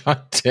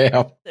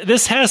damn.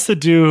 This has to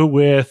do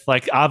with,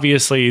 like,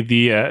 obviously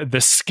the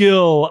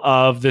skill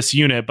of this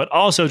unit, but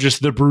also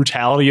just the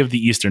brutality of the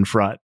Eastern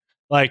Front.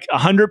 Like,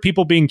 100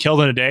 people being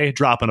killed in a day,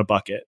 drop in a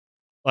bucket.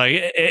 Like,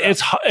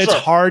 it's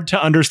hard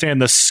to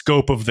understand the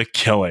scope of the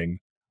killing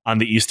on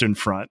the Eastern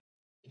Front.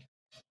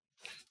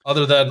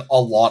 Other than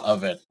a lot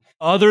of it.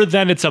 Other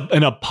than it's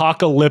an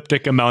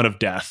apocalyptic amount of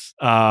death.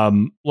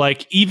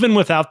 Like, even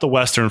without the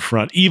Western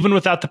Front, even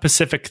without the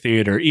Pacific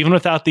Theater, even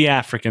without the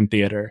African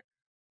Theater,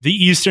 the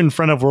Eastern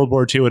Front of World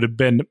War II would have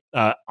been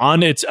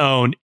on its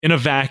own, in a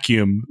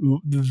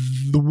vacuum,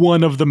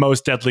 one of the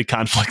most deadly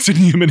conflicts in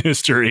human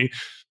history.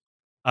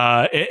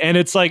 And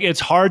it's like, it's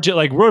hard to,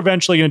 like, we're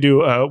eventually going to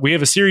do, we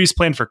have a series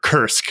planned for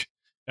Kursk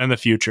in the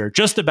future,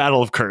 just the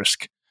Battle of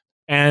Kursk.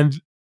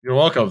 And you're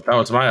welcome. That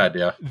was my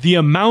idea. The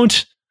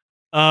amount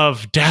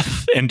of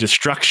death and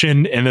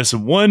destruction in this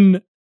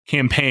one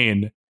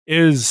campaign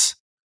is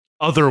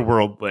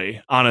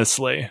otherworldly,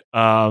 honestly.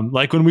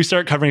 Like when we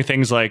start covering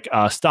things like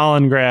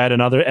Stalingrad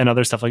and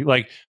other stuff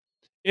like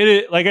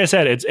it, like I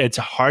said, it's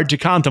hard to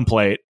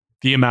contemplate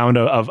the amount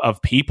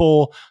of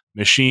people,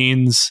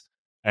 machines,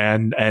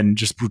 and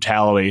just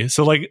brutality.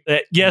 So like,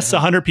 yes,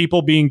 100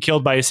 people being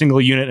killed by a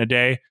single unit in a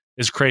day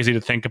is crazy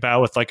to think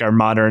about with like our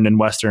modern and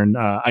Western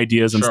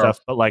ideas and stuff.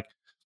 But like,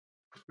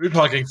 we're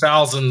talking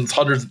thousands,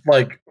 hundreds,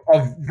 like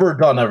we're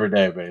done every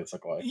day,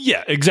 basically.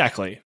 Yeah,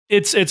 exactly.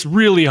 It's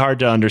really hard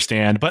to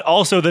understand. But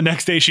also the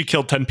next day she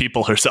killed 10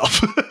 people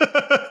herself.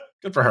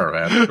 Good for her,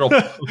 man. Girl,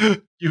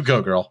 you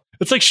go, girl.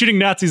 It's like shooting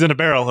Nazis in a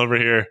barrel over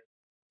here.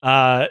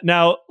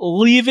 Now,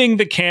 leaving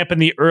the camp in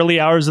the early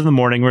hours of the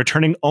morning,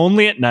 returning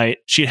only at night,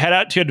 she'd head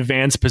out to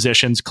advanced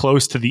positions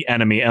close to the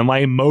enemy and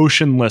lie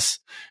motionless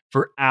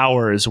for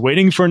hours,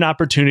 waiting for an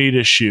opportunity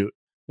to shoot.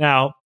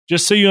 Now,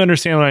 just so you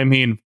understand what I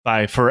mean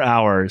by for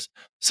hours,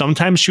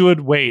 sometimes she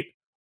would wait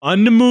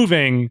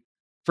unmoving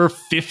for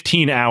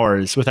 15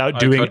 hours without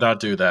doing I could not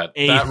do that.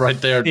 That right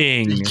there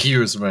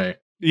DQs me.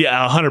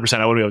 Yeah, 100%.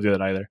 I wouldn't be able to do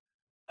that either.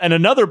 And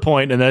another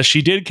point in this,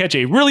 she did catch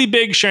a really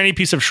big shiny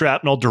piece of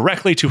shrapnel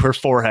directly to her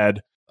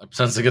forehead. I'm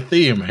sensing a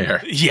theme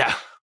here. Yeah.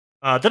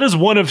 That is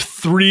one of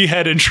 3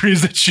 head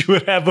injuries that she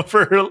would have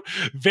over her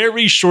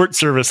very short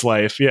service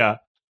life. Yeah.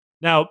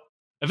 Now,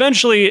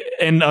 eventually,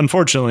 and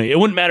unfortunately, it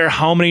wouldn't matter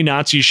how many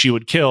Nazis she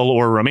would kill,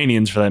 or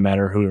Romanians for that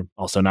matter, who are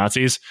also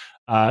Nazis,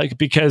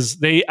 because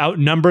they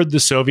outnumbered the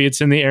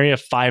Soviets in the area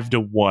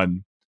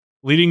 5-1,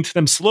 leading to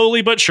them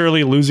slowly but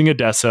surely losing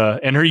Odessa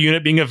and her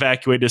unit being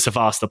evacuated to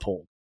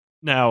Sevastopol.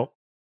 Now,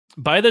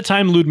 by the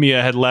time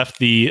Ludmila had left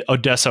the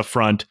Odessa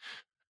front,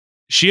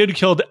 she had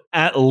killed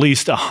at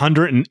least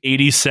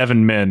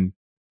 187 men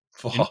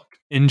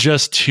in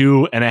just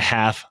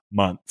 2.5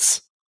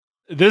 months.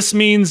 This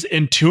means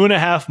in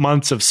 2.5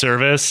 months of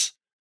service,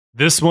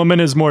 this woman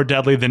is more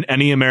deadly than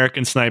any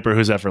American sniper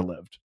who's ever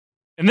lived.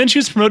 And then she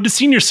was promoted to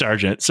senior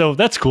sergeant. So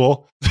that's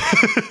cool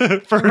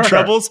for her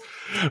troubles.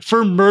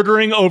 For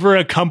murdering over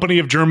a company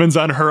of Germans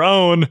on her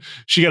own,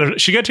 she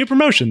got 2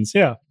 promotions.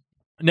 Yeah.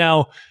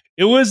 Now,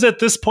 it was at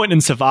this point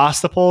in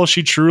Sevastopol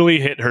she truly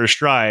hit her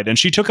stride, and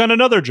she took on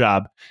another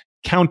job,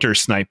 counter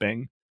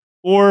sniping,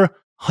 or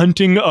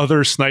hunting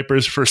other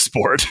snipers for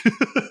sport.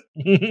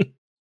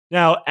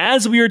 Now,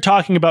 as we were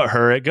talking about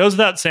her, it goes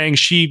without saying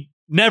she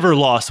never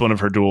lost one of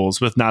her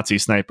duels with Nazi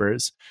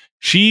snipers.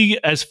 She,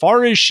 as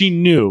far as she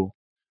knew,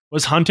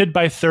 was hunted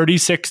by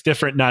 36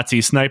 different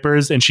Nazi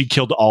snipers, and she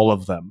killed all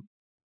of them.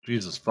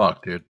 Jesus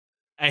fuck, dude.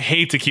 I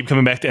hate to keep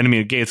coming back to Enemy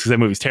of the Gates because that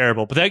movie's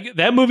terrible, but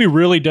that movie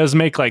really does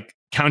make like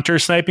counter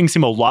sniping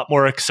seem a lot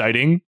more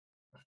exciting.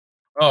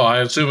 Oh,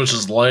 I assume it's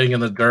just laying in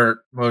the dirt,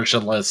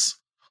 motionless,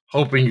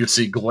 hoping you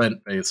see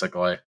glint,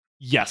 basically.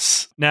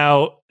 Yes.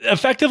 Now,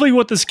 effectively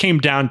what this came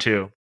down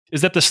to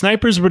is that the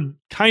snipers would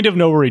kind of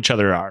know where each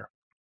other are.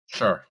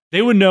 Sure.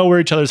 They would know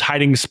where each other's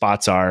hiding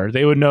spots are.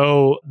 They would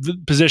know the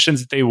positions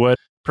that they would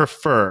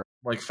prefer.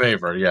 Like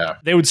favor, yeah.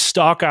 They would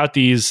stalk out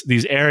these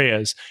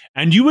areas,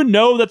 and you would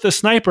know that the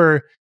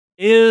sniper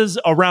is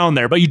around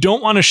there, but you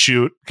don't want to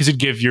shoot because it'd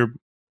give your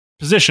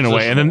position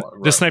away, and then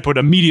the sniper would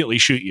immediately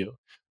shoot you.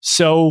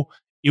 So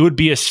it would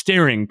be a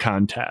staring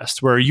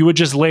contest where you would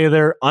just lay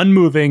there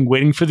unmoving,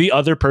 waiting for the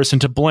other person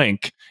to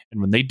blink, and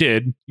when they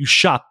did, you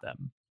shot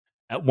them.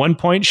 At one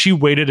point, she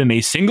waited in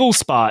a single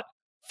spot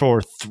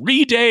for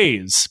 3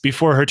 days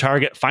before her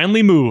target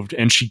finally moved,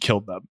 and she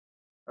killed them.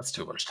 That's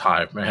too much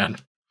time, man.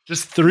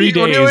 Just 3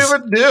 days. What do you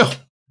even do?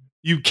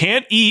 You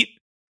can't eat.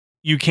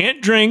 You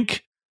can't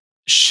drink.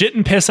 Shit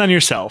and piss on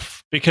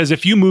yourself, because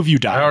if you move, you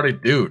die. I already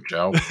do,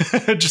 Joe.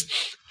 Just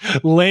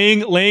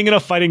laying in a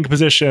fighting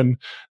position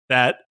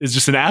that is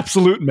just an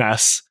absolute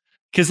mess.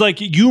 Because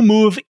like you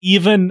move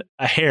even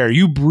a hair,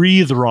 you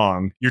breathe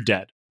wrong, you're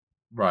dead.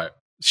 Right.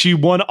 She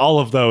won all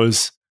of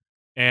those,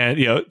 and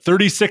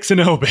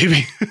 36-0,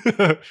 baby.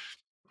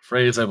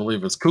 Phrase, I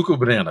believe, is cuckoo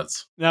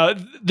bananas. Now,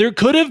 there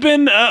could have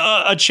been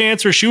a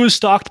chance where she was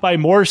stalked by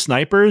more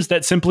snipers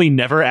that simply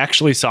never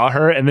actually saw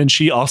her, and then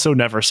she also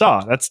never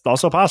saw. That's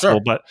also possible.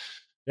 Sure. But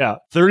yeah,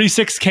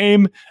 36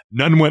 came,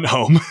 none went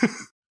home.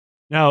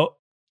 Now,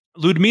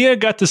 Ludmila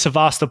got to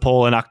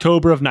Sevastopol in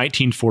October of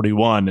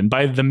 1941, and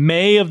by the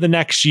May of the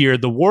next year,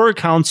 the War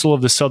Council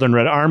of the Southern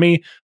Red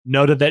Army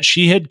noted that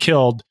she had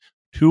killed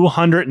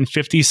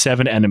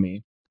 257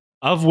 enemy,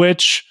 of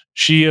which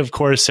she, of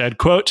course, said,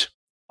 quote,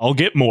 "I'll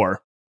get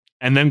more,"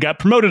 and then got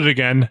promoted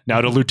again,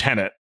 now to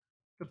lieutenant.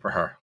 Good for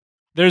her.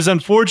 There's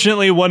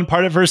unfortunately one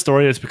part of her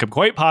story that's become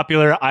quite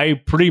popular I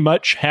pretty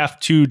much have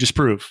to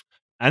disprove.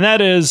 And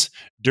that is,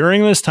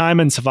 during this time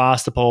in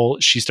Sevastopol,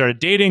 she started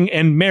dating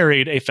and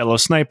married a fellow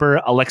sniper,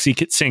 Alexei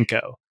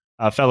Kitsenko,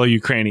 a fellow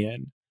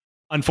Ukrainian.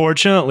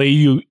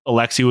 Unfortunately,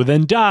 Alexei would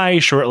then die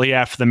shortly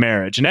after the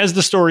marriage. And as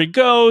the story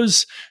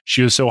goes,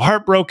 she was so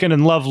heartbroken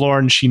and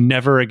lovelorn, she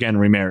never again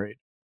remarried.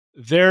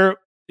 There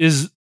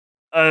is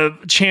a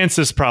chance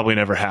this probably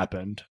never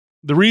happened.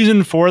 The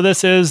reason for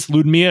this is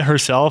Ludmila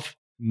herself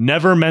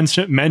never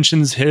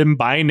mentions him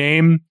by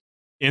name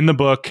in the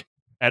book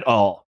at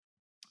all.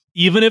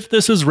 Even if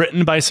this was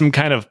written by some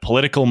kind of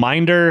political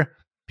minder,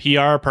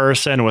 PR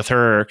person with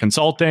her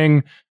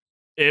consulting,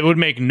 it would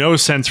make no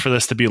sense for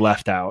this to be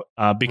left out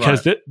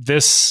because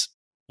this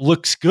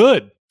looks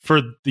good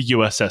for the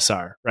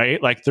USSR,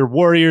 right? Like their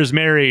warriors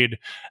married,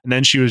 and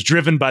then she was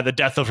driven by the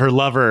death of her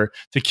lover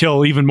to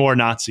kill even more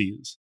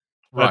Nazis.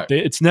 But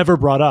it's never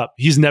brought up.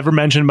 He's never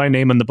mentioned by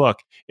name in the book.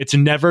 It's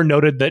never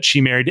noted that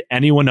she married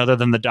anyone other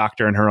than the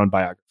doctor in her own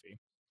biography.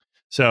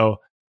 So,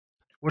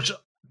 which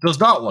does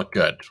not look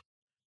good.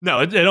 No,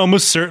 it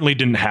almost certainly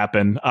didn't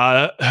happen.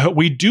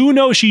 We do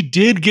know she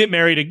did get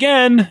married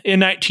again in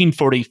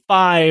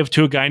 1945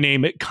 to a guy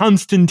named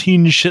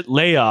Konstantin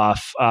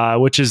Shitleov,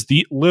 which is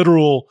the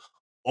literal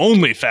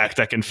only fact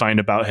I can find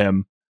about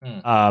him.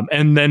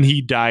 And then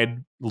he died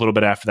a little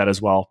bit after that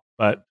as well.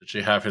 But did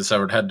she have his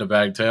severed head to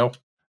bag too?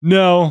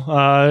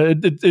 No,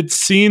 it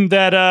seemed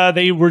that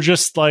they were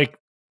just like,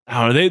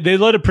 I don't know, they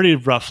led a pretty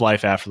rough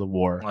life after the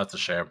war. Well, that's a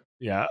shame.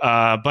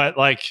 Yeah, but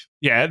like,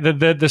 yeah,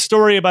 the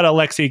story about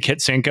Alexei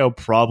Kitsenko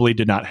probably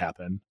did not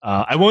happen.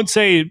 I won't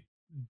say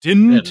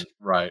didn't.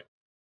 Right.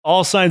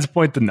 All signs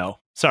point to no.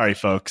 Sorry,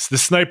 folks. The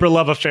sniper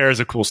love affair is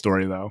a cool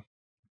story, though.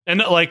 And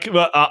like,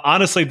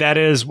 honestly, that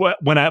is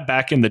when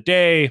back in the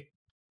day,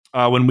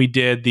 when we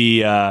did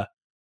the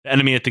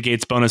Enemy at the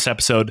Gates bonus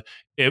episode,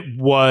 it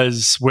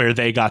was where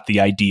they got the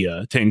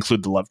idea to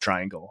include the love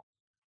triangle.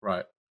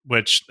 Right.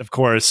 Which, of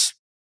course,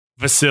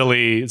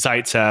 Vasily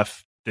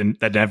Zaitsev,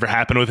 that never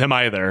happened with him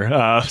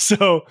either.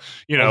 So,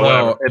 you know.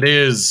 Although it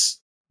is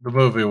the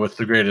movie with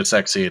the greatest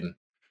sex scene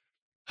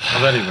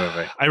of any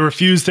movie. I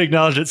refuse to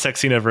acknowledge that sex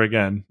scene ever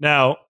again.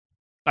 Now,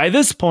 by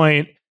this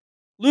point,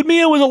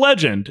 Ludmilla was a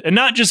legend, and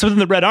not just within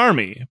the Red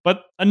Army,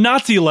 but a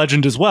Nazi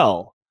legend as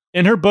well.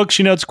 In her book,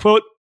 she notes,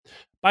 quote,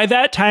 "By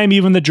that time,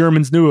 even the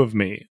Germans knew of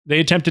me. They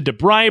attempted to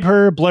bribe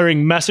her,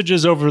 blaring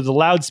messages over the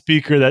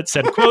loudspeaker that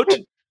said, quote,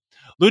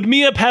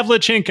 Ludmilla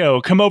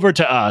Pavlichenko, come over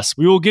to us.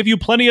 We will give you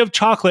plenty of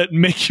chocolate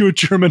and make you a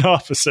German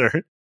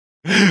officer."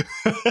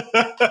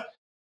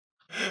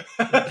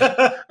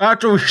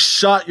 After we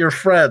shot your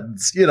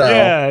friends, you know.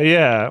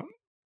 Yeah.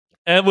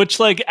 And which,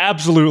 like,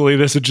 absolutely,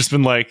 this had just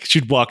been like,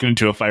 she'd walk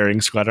into a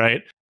firing squad,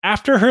 right?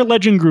 After her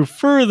legend grew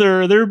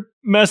further, their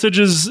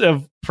messages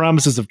of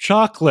promises of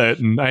chocolate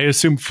and I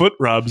assume foot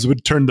rubs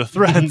would turn to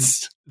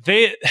threats.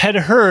 They had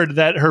heard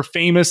that her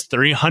famous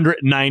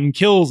 309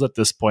 kills at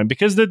this point,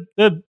 because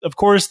of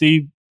course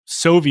the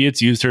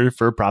Soviets used her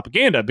for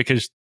propaganda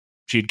because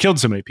she'd killed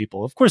so many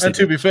people. Of course, and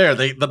to be fair,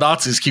 the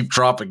Nazis keep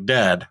dropping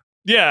dead.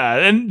 Yeah,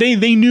 and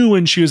they knew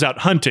when she was out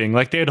hunting.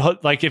 Like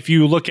like if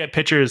you look at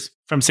pictures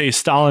from say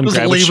Stalingrad,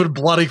 just leaving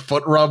bloody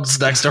foot rubs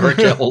next to her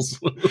kills,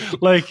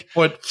 like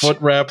foot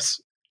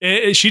wraps.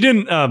 She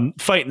didn't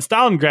fight in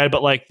Stalingrad,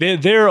 but like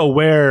they're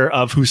aware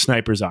of who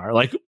snipers are.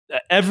 Like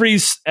every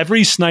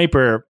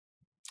sniper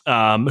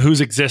who's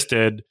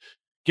existed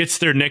gets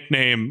their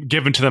nickname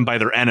given to them by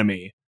their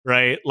enemy,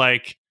 right?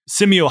 Like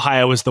Simi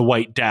Ohio was the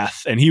White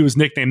Death, and he was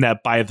nicknamed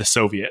that by the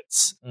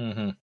Soviets.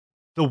 Mm-hmm.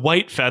 The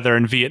White Feather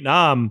in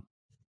Vietnam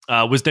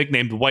was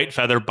nicknamed White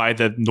Feather by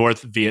the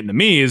North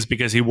Vietnamese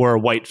because he wore a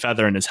white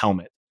feather in his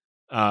helmet.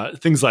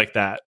 Things like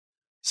that.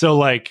 So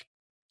like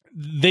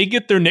they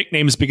get their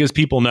nicknames because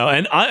people know.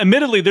 And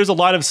admittedly, there's a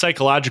lot of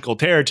psychological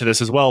terror to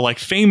this as well. Like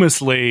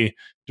famously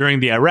during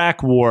the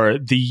Iraq War,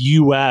 the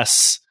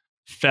U.S.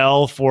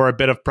 fell for a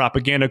bit of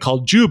propaganda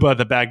called Juba,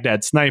 the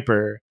Baghdad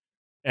sniper.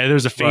 And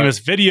there's a famous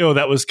video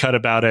that was cut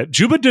about it.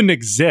 Juba didn't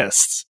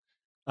exist.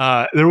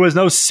 There was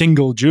no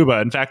single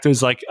Juba. In fact,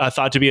 there's like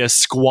thought to be a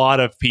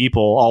squad of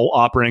people all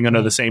operating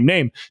under the same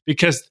name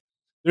because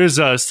there's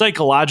a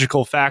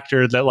psychological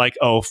factor that like,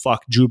 oh,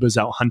 fuck, Juba's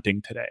out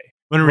hunting today.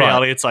 When in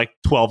reality, it's like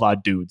 12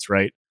 odd dudes,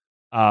 right?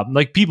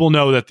 Like people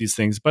know that these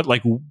things, but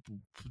like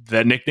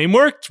that nickname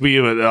worked.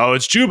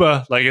 It's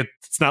Juba. Like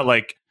it's not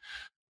like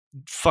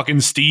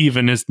fucking Steve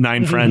and his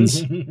 9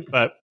 friends.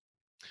 But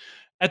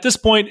at this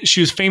point,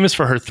 she was famous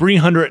for her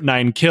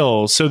 309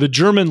 kills. So the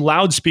German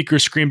loudspeaker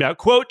screamed out,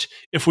 quote,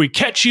 "If we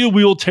catch you,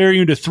 we will tear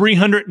you into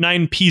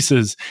 309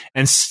 pieces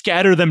and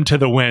scatter them to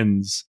the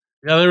winds."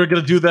 Yeah, they were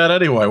going to do that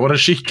anyway. What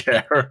does she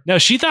care? Now,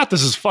 she thought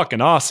this was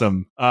fucking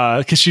awesome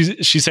because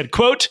she said,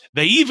 quote,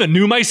 "They even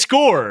knew my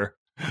score."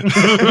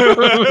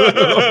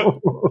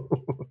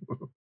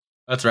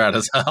 That's rad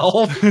as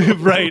hell.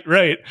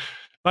 Right.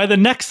 By the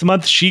next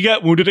month, she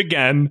got wounded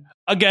again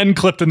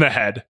clipped in the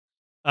head.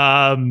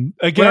 Again,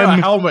 wear a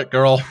helmet,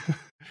 girl.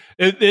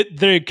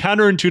 They're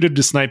counterintuitive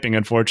to sniping.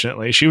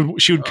 Unfortunately, she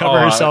would cover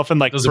herself in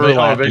like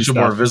burlap. Makes you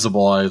more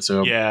visible, I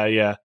assume.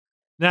 Yeah.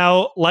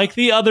 Now, like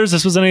the others,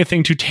 this wasn't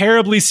anything too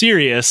terribly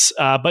serious,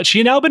 but she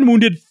had now been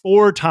wounded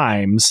 4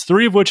 times,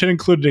 3 of which had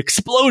included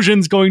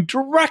explosions going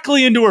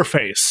directly into her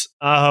face.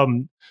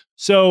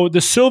 So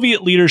the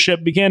Soviet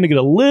leadership began to get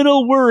a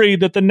little worried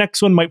that the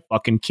next one might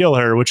fucking kill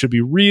her, which would be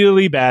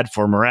really bad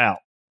for morale.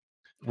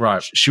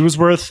 Right. She was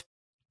worth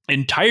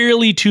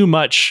entirely too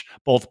much,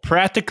 both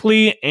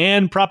practically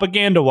and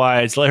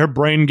propaganda-wise, let her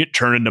brain get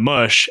turned into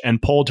mush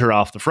and pulled her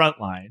off the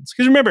front lines.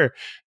 Because remember,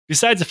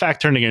 besides the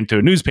fact turning it into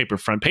a newspaper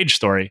front page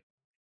story,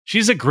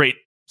 she's a great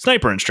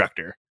sniper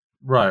instructor.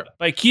 Right.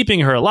 By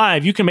keeping her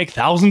alive, you can make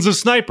thousands of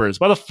snipers.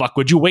 Why the fuck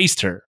would you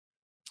waste her?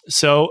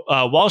 So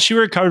while she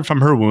recovered from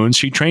her wounds,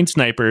 she trained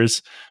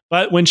snipers.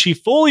 But when she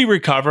fully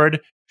recovered,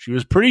 she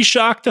was pretty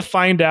shocked to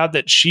find out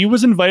that she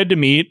was invited to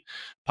meet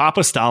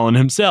Papa Stalin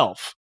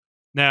himself.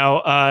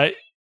 Now,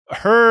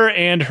 her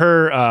and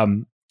her,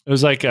 it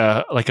was like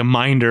a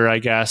minder, I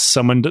guess,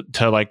 someone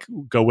to like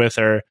go with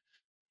her,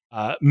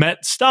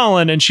 met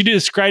Stalin, and she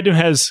described him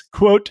as,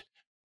 quote,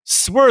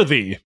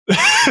 swarthy.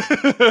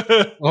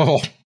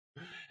 Oh.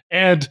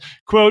 And,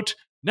 quote,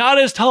 not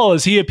as tall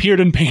as he appeared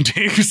in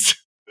paintings.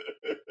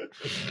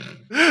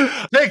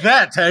 Take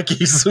that,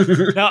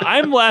 techies. Now,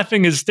 I'm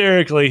laughing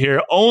hysterically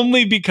here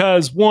only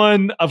because,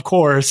 one, of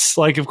course,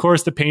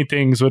 the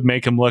paintings would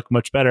make him look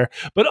much better,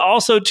 but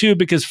also, two,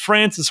 because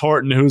Francis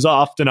Horton, who's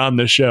often on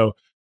the show,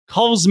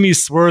 calls me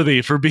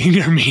swarthy for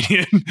being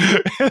Armenian.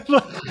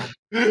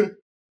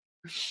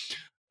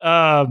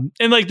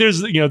 And like,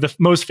 there's, the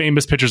most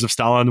famous pictures of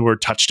Stalin were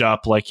touched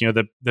up, like,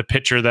 the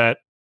picture that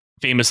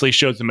famously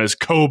shows him as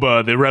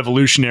Koba, the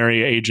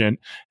revolutionary agent.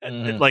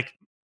 Like,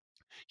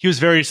 he was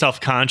very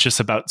self-conscious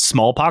about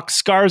smallpox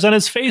scars on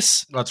his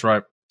face. That's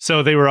right.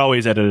 So they were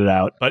always edited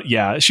out. But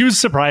yeah, she was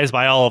surprised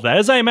by all of that,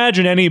 as I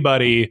imagine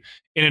anybody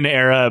in an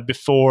era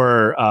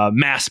before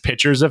mass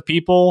pictures of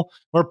people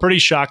were pretty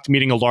shocked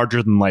meeting a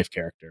larger-than-life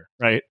character,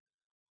 right?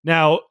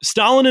 Now,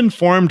 Stalin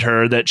informed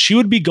her that she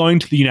would be going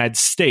to the United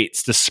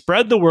States to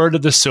spread the word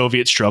of the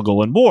Soviet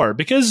struggle and war,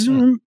 because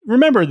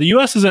remember, the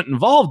U.S. isn't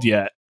involved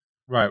yet.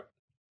 Right.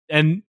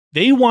 And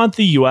they want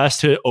the U.S.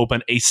 to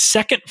open a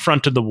second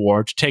front of the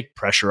war to take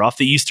pressure off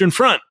the Eastern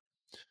Front.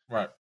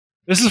 Right.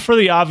 This is for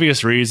the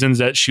obvious reasons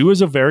that she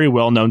was a very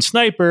well-known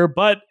sniper,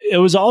 but it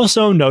was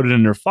also noted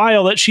in her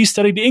file that she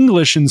studied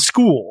English in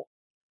school.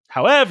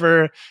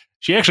 However,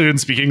 she actually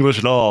didn't speak English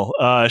at all.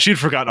 She'd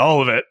forgotten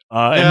all of it.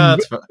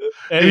 That's fine.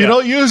 If you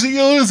don't use it,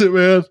 you lose it,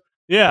 man.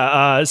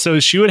 Yeah, so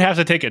she would have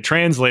to take a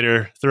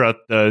translator throughout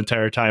the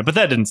entire time, but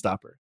that didn't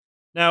stop her.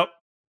 Now,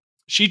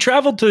 she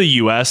traveled to the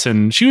U.S.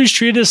 and she was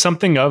treated as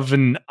something of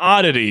an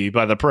oddity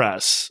by the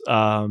press.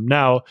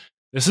 Now,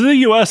 this is the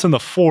U.S. in the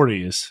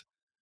 40s,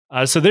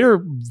 so they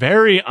were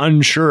very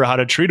unsure how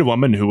to treat a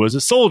woman who was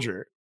a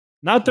soldier.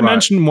 Not to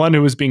mention one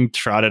who was being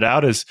trotted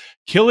out as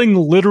killing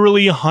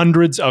literally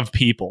hundreds of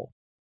people.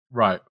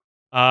 Right.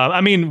 I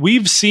mean,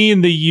 we've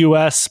seen the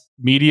U.S.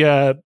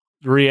 media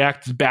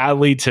react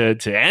badly to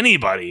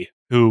anybody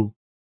who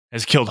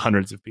has killed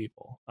hundreds of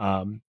people.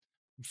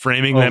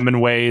 Framing them in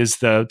ways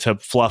to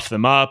fluff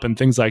them up and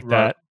things like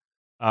that.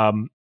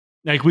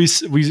 Like we've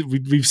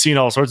seen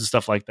all sorts of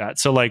stuff like that.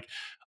 So like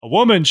a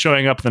woman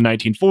showing up in the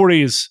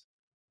 1940s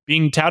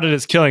being touted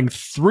as killing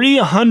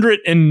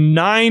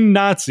 309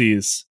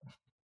 Nazis.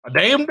 A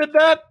dame did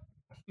that?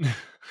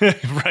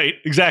 Right,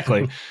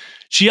 exactly.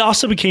 She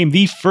also became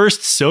the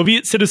first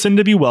Soviet citizen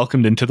to be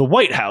welcomed into the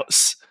White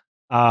House.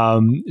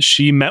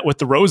 She met with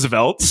the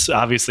Roosevelts,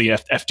 obviously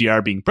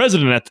FDR being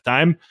president at the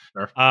time.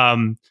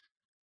 Sure.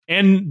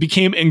 And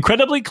became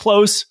incredibly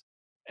close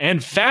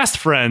and fast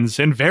friends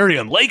and very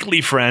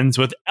unlikely friends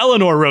with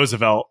Eleanor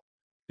Roosevelt.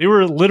 They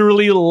were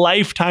literally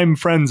lifetime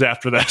friends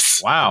after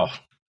this. Wow.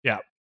 Yeah.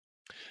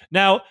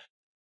 Now,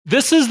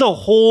 this is the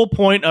whole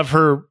point of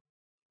her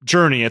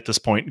journey at this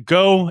point.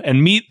 Go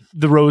and meet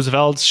the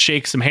Roosevelts,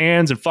 shake some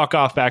hands, and fuck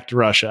off back to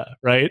Russia,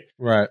 right?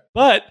 Right.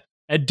 But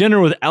at dinner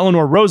with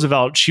Eleanor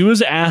Roosevelt, she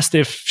was asked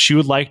if she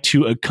would like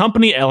to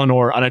accompany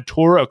Eleanor on a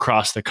tour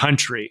across the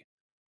country,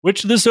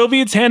 which the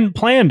Soviets hadn't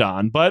planned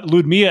on, but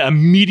Ludmilla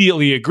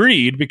immediately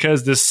agreed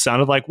because this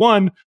sounded like,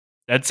 one,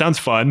 that sounds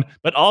fun,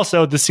 but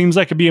also this seems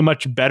like it'd be a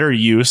much better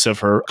use of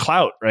her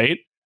clout, right?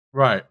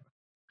 Right.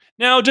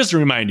 Now, just to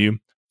remind you,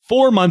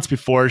 4 months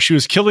before, she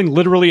was killing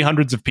literally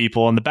hundreds of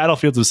people on the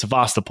battlefields of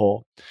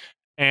Sevastopol.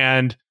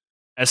 And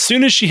as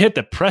soon as she hit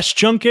the press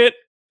junket,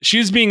 she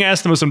was being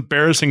asked the most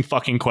embarrassing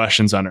fucking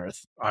questions on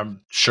earth.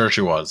 I'm sure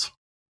she was.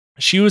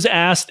 She was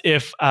asked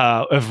if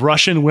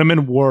Russian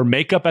women wore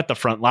makeup at the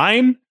front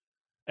line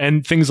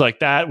and things like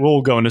that.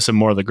 We'll go into some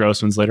more of the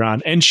gross ones later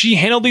on. And she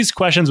handled these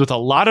questions with a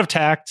lot of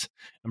tact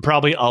and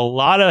probably a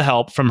lot of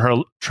help from her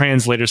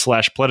translator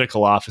 /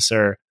 political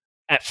officer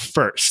at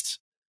first.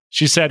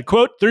 She said,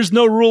 quote, "There's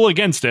no rule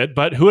against it,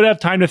 but who would have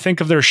time to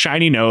think of their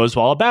shiny nose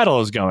while a battle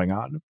is going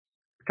on?"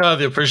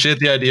 Kind of appreciate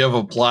the idea of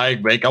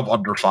applying makeup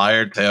under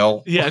fire,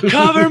 too. Yeah,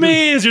 cover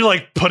me as you're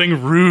like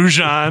putting rouge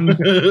on.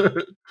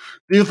 Do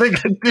you think,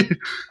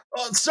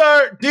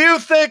 sir, do you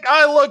think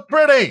I look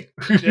pretty?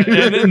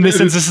 And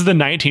since this is the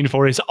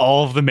 1940s,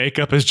 all of the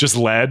makeup is just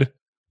lead.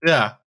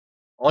 Yeah.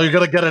 Well, you're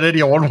going to get it in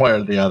you one way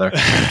or the other.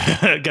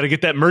 Got to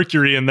get that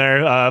mercury in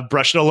there.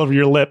 Brush it all over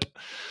your lip.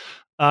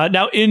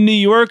 Now, in New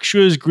York, she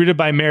was greeted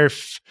by Mayor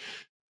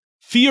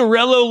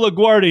Fiorello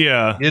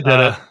LaGuardia. You did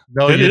it.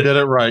 No, you did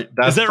it right.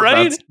 Is that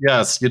right?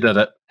 Yes, you did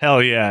it.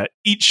 Hell yeah.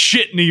 Eat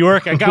shit, New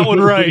York. I got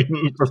one right.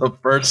 For the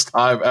first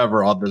time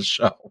ever on this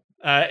show.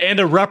 And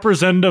a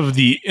representative of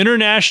the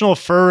International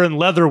Fur and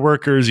Leather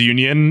Workers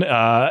Union,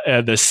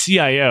 the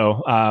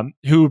CIO,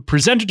 who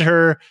presented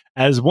her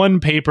as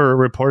one paper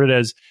reported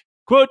as,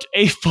 quote,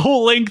 "a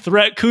full-length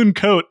raccoon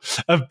coat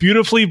of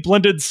beautifully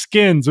blended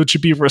skins, which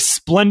would be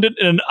resplendent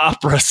in an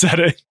opera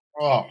setting."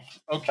 Oh,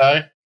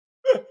 okay.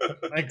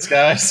 Thanks,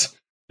 guys.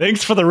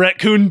 Thanks for the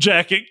raccoon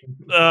jacket.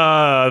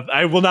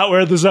 I will not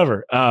wear this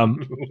ever.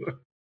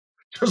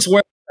 Just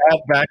wear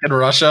that back in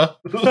Russia.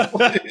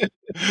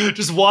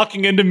 Just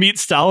walking in to meet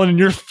Stalin in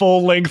your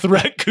full-length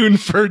raccoon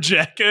fur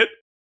jacket.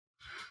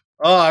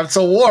 Oh, I'm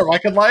so warm. I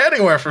can lie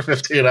anywhere for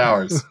 15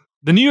 hours.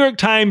 The New York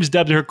Times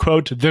dubbed her,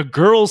 quote, "the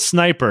girl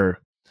sniper."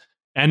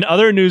 And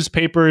other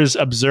newspapers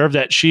observed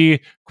that she,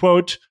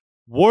 quote,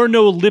 "wore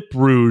no lip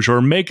rouge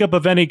or makeup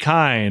of any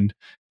kind,"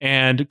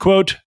 And,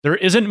 quote, there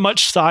isn't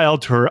much style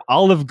to her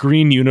olive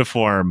green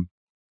uniform.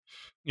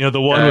 You know,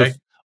 the one with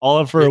all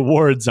of her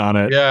awards on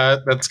it. Yeah,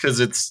 that's because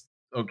it's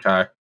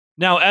okay.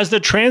 Now, as the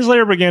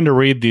translator began to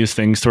read these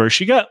things to her,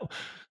 she got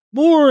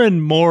more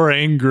and more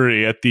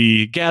angry at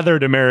the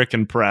gathered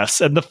American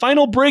press. And the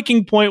final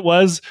breaking point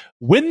was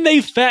when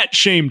they fat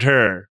shamed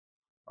her.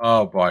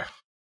 Oh, boy.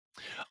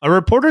 A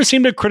reporter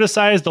seemed to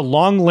criticize the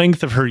long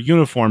length of her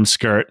uniform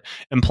skirt,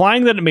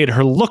 implying that it made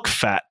her look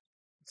fat.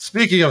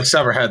 Speaking of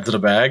sever heads in a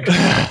bag.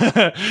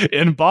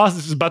 In Boston,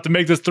 this is about to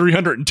make this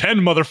 310,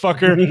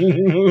 motherfucker.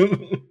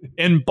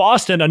 In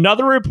Boston,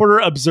 another reporter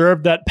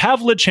observed that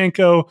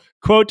Pavlichenko,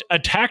 quote,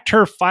 attacked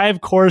her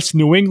 5-course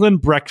New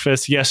England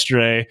breakfast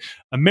yesterday.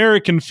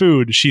 American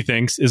food, she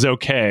thinks, is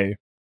okay.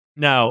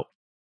 Now,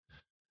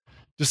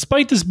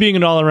 despite this being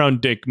an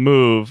all-around dick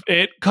move,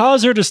 it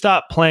caused her to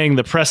stop playing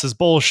the press's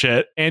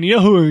bullshit. And you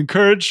know who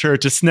encouraged her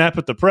to snap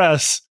at the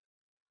press?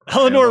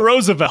 Eleanor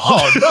Roosevelt.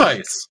 Oh,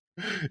 nice.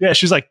 Yeah,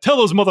 she's like, tell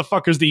those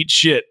motherfuckers to eat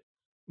shit.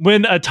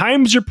 When a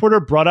Times reporter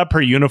brought up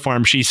her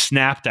uniform, she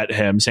snapped at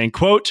him, saying,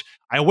 quote,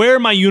 I wear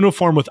my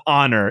uniform with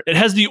honor. It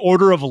has the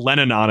Order of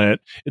Lenin on it.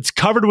 It's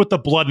covered with the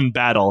blood in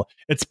battle.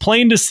 It's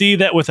plain to see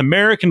that with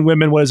American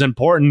women, what is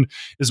important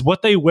is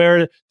what they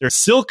wear, their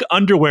silk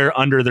underwear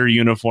under their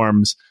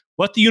uniforms.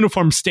 What the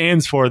uniform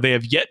stands for, they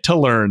have yet to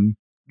learn.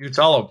 You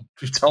tell them.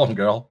 You tell them,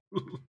 girl.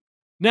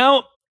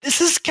 Now,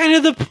 this is kind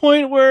of the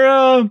point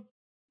where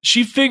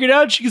she figured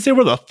out she could say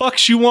where the fuck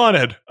she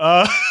wanted.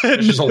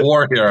 She's a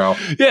war hero.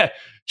 Yeah.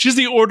 She's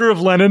the Order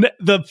of Lenin.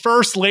 The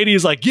first lady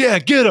is like, yeah,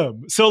 get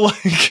him. So,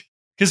 like,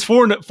 because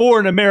for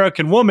an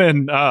American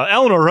woman,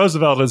 Eleanor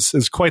Roosevelt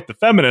is quite the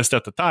feminist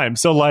at the time.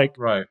 So, like,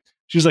 right.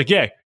 She's like,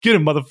 yeah, get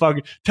him,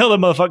 motherfucker. Tell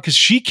them, motherfucker, because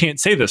she can't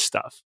say this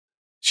stuff.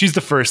 She's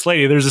the first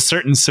lady. There's a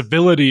certain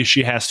civility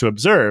she has to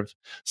observe.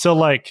 So,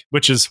 like,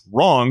 which is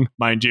wrong,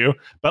 mind you.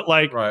 But,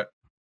 like, right.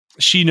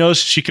 She knows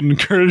she can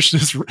encourage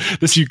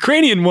this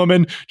Ukrainian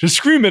woman to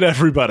scream at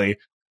everybody.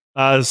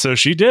 So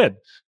she did.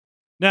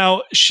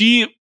 Now,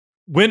 she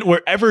went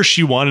wherever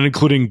she wanted,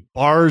 including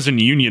bars and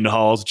union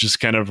halls, just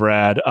kind of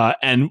rad,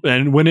 and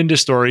went into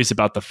stories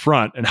about the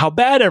front and how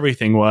bad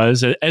everything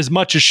was, as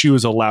much as she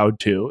was allowed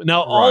to.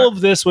 Now, all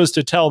of this was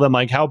to tell them,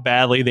 like, how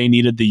badly they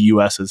needed the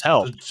U.S.'s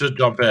help. To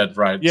jump in,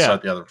 right? Yeah.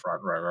 Set the other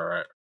front,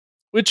 right.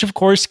 Which, of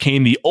course,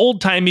 came the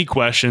old-timey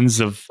questions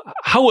of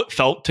how it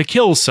felt to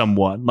kill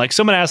someone. Like,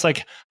 someone asked,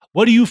 like,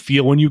 what do you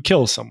feel when you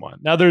kill someone?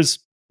 Now, there's...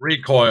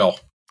 recoil.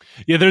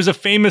 Yeah, there's a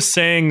famous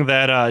saying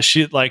that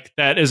she like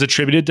that is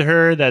attributed to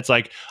her. That's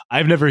like,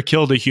 I've never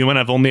killed a human.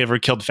 I've only ever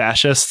killed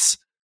fascists,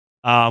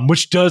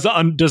 which does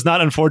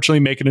not unfortunately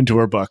make it into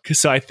her book.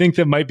 So I think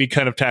that might be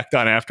kind of tacked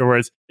on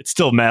afterwards. It's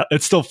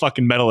still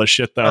fucking metal as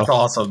shit, though. That's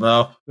awesome,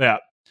 though. Yeah.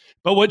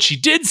 But what she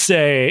did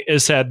say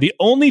is that the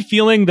only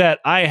feeling that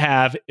I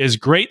have is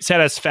great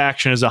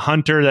satisfaction as a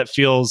hunter that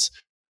feels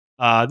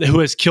who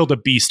has killed a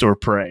beast or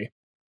prey.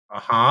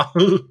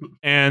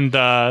 And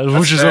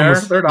which is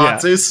almost, they're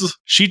Nazis. Yeah.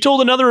 She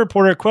told another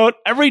reporter, quote,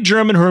 every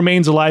German who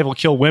remains alive will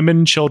kill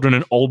women, children,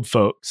 and old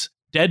folks.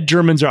 Dead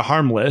Germans are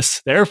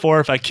harmless. Therefore,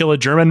 if I kill a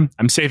German,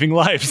 I'm saving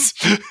lives.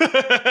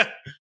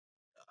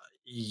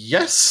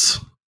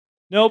 Yes.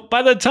 No,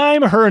 by the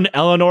time her and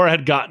Eleanor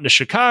had gotten to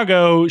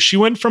Chicago, she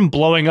went from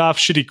blowing off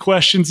shitty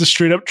questions to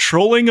straight up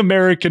trolling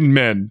American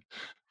men,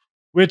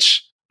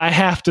 which I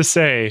have to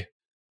say,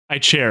 I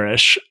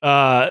cherish.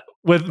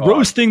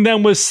 Roasting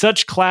them with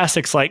such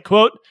classics like,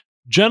 quote,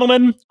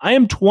 gentlemen, I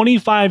am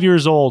 25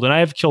 years old and I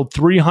have killed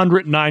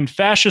 309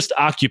 fascist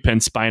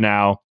occupants by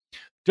now.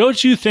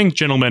 Don't you think,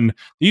 gentlemen,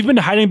 you've been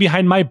hiding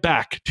behind my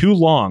back too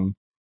long?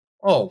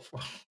 Oh,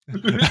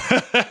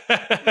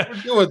 we're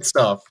doing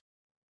stuff.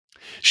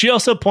 She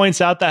also points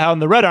out that how in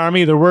the Red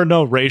Army there were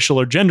no racial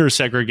or gender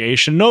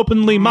segregation and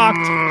openly mocked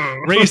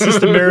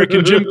racist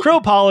American Jim Crow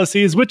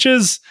policies, which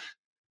is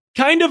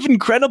kind of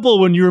incredible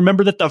when you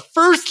remember that the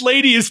first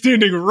lady is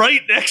standing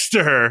right next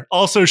to her.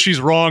 Also,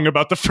 she's wrong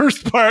about the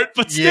first part,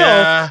 but still,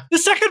 the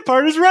second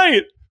part is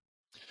right.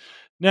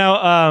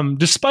 Now,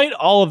 despite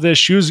all of this,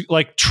 she was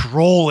like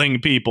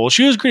trolling people.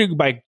 She was greeted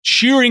by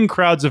cheering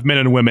crowds of men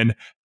and women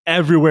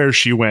everywhere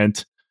she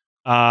went.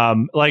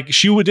 Like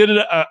she did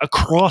a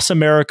across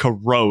America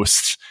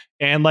roast,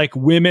 and like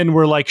women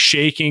were like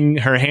shaking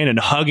her hand and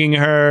hugging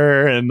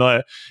her, and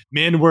the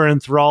men were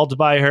enthralled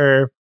by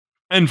her.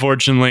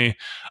 Unfortunately,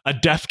 a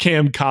Def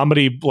Cam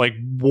comedy like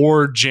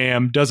war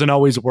jam doesn't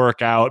always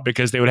work out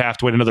because they would have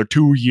to wait another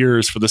 2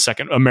 years for the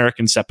second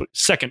American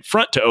second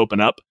front to open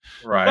up.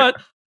 Right.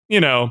 But, you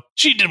know,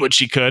 she did what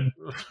she could.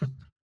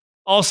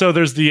 Also,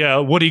 there's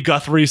the Woody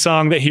Guthrie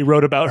song that he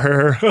wrote about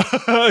her.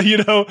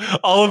 You know,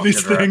 all of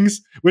these things,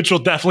 which will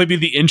definitely be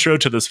the intro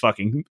to this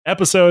fucking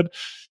episode.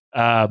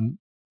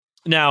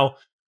 Now,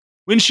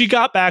 when she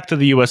got back to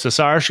the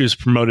USSR, she was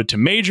promoted to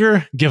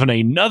major, given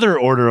another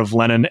Order of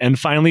Lenin, and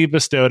finally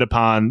bestowed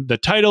upon the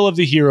title of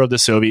the hero of the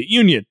Soviet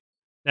Union.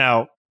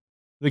 Now,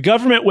 the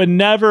government would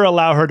never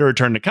allow her to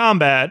return to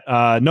combat,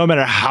 no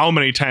matter how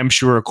many times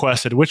she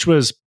requested, which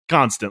was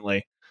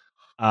constantly.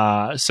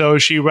 So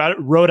she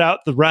wrote out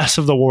the rest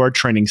of the war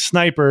training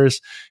snipers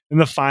in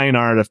the fine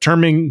art of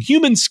turning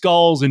human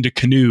skulls into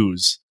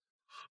canoes.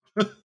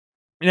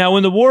 Now,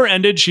 when the war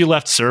ended, she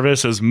left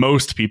service, as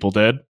most people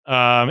did,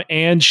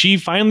 and she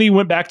finally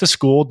went back to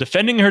school,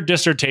 defending her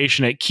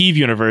dissertation at Kiev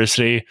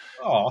University,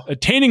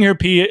 attaining her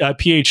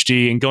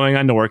PhD, and going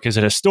on to work as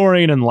a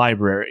historian in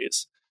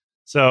libraries.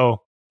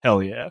 So,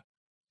 hell yeah.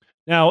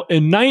 Now,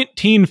 in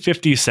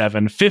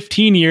 1957,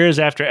 15 years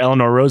after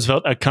Eleanor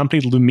Roosevelt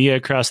accompanied Lumia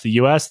across the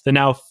U.S., the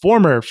now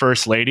former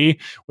First Lady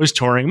was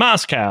touring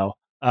Moscow.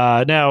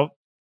 Now,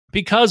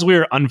 because we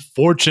were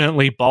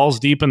unfortunately balls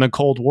deep in the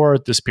Cold War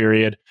at this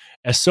period,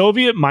 a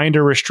Soviet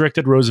minder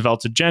restricted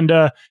Roosevelt's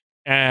agenda,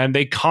 and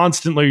they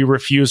constantly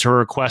refused her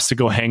request to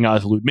go hang out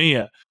with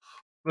Ludmilla.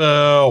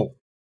 Oh,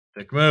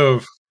 big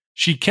move.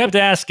 She kept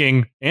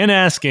asking, and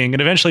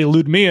eventually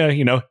Ludmilla,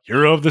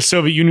 hero of the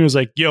Soviet Union, was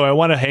like, yo, I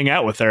want to hang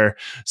out with her.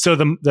 So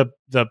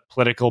the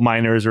political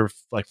minders are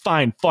like,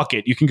 fine, fuck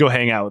it, you can go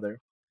hang out with her.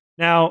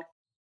 Now,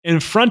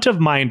 in front of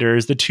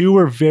minders, the two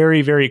were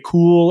very, very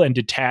cool and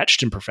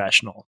detached and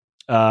professional.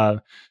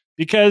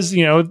 Because,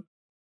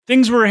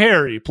 things were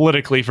hairy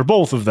politically for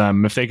both of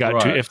them if they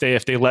got if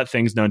they let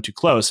things known too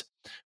close.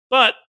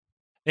 But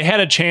they had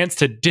a chance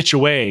to ditch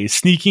away,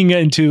 sneaking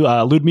into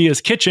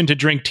Ludmilla's kitchen to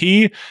drink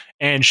tea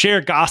and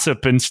share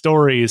gossip and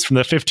stories from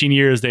the 15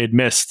 years they had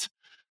missed.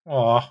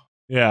 Aw.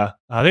 Yeah.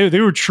 They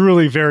were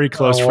truly very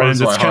close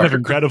friends. It's kind of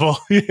incredible.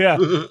 Yeah.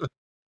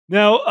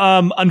 Now,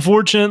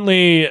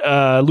 unfortunately,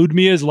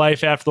 Ludmilla's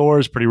life after the war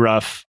is pretty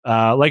rough.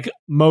 Like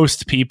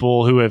most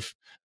people who have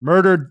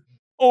murdered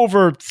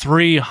over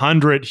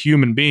 300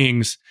 human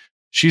beings,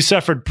 she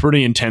suffered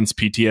pretty intense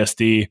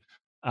PTSD.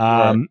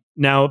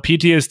 Now,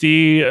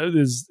 PTSD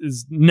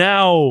is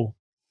now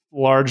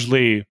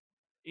largely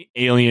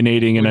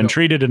alienating and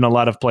untreated in a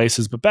lot of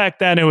places, but back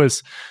then it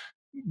was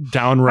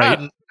downright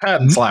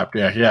pat and slapped.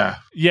 Yeah,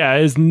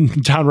 it is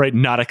downright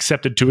not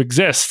accepted to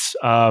exist.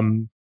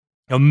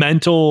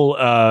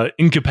 Mental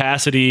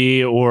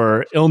incapacity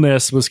or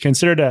illness was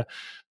considered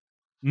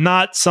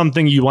not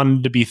something you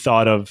wanted to be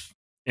thought of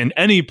in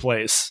any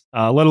place,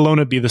 let alone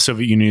it be the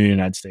Soviet Union or the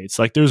United States.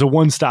 Like, there's a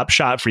one-stop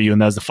shop for you,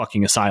 and that's the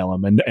fucking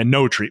asylum and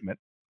no treatment.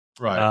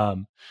 Right.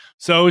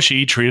 So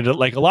she treated it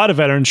like a lot of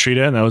veterans treat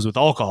it, and that was with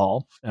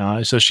alcohol.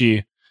 So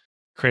she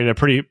created a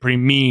pretty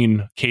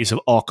mean case of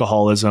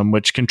alcoholism,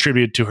 which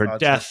contributed to her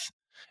death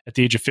at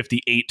the age of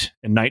 58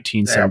 in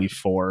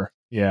 1974.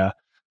 Damn. Yeah.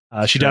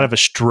 She died of a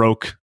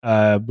stroke.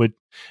 But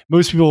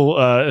most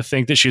people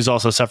think that she's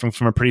also suffering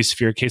from a pretty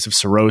severe case of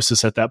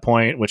cirrhosis at that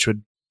point, which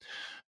would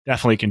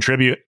definitely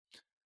contribute.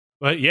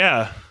 But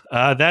yeah,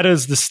 that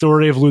is the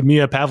story of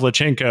Ludmilla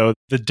Pavlichenko,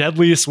 the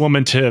deadliest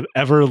woman to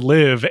ever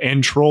live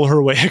and troll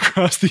her way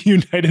across the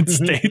United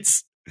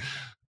States,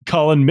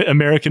 calling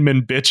American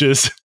men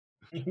bitches.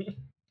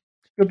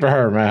 Good for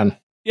her, man.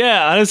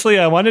 Yeah, honestly,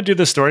 I wanted to do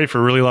this story for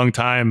a really long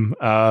time,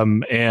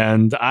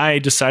 and I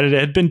decided it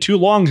had been too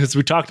long because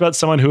we talked about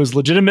someone who was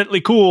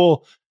legitimately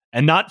cool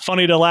and not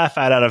funny to laugh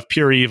at out of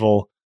pure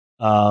evil,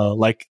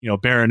 like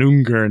Baron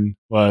Ungern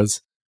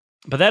was.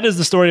 But that is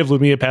the story of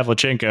Ludmilla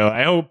Pavlichenko.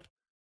 I hope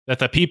that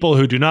the people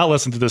who do not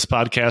listen to this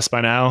podcast by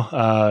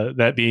now,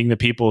 that being the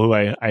people who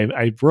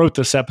I wrote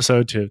this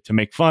episode to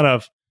make fun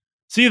of,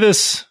 see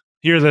this,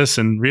 hear this,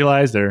 and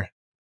realize they're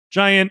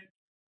giant,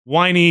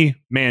 whiny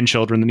man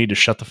children that need to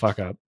shut the fuck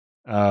up.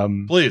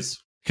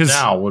 Please,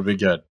 now would be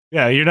good.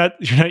 Yeah, you're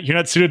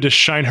not suited to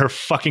shine her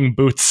fucking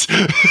boots.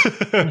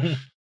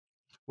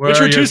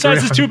 Which are two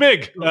sizes too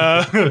big.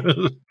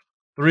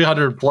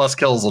 300 plus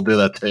kills will do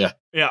that to you.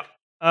 Yeah.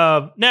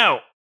 Now,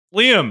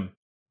 Liam,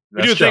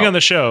 we do a thing on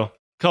the show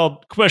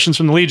called Questions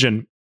from the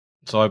Legion.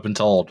 So I've been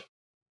told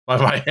by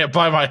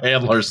my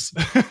handlers.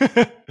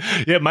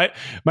 Yeah,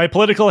 my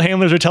political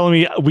handlers are telling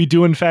me we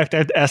do in fact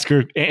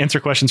answer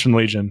questions from the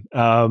Legion.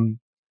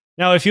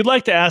 Now, if you'd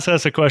like to ask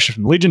us a question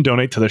from the Legion,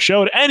 donate to the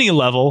show at any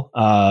level,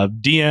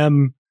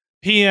 DM,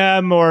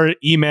 PM, or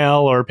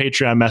email, or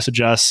Patreon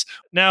message us.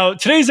 Now,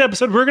 today's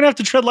episode, we're going to have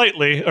to tread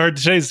lightly, or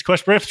today's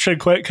question, we have to tread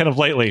quite kind of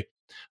lightly.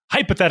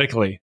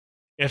 Hypothetically,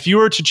 if you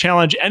were to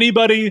challenge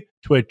anybody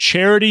to a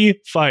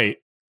charity fight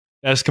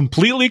that's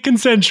completely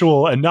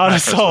consensual and not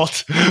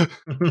assault,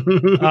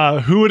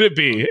 who would it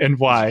be and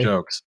why?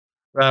 Jokes.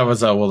 That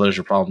was a well, there's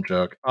your problem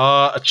joke.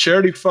 A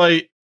charity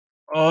fight.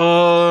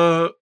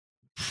 I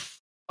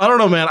don't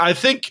know, man. I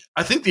think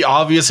the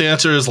obvious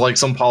answer is like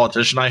some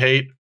politician I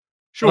hate.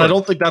 Sure. But I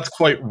don't think that's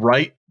quite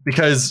right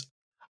because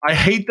I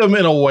hate them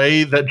in a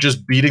way that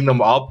just beating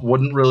them up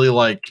wouldn't really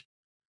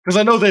because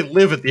I know they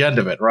live at the end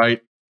of it,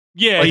 right?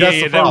 Yeah,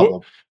 that's the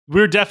problem.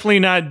 We're definitely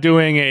not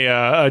doing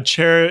a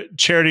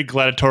charity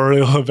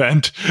gladiatorial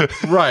event.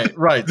 Right.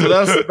 So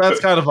that's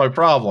kind of my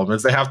problem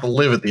is they have to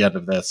live at the end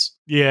of this.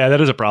 Yeah, that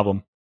is a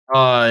problem.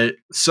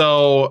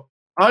 So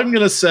I'm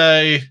going to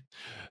say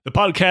the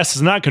podcast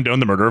does not condone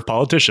the murder of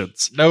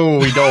politicians. No,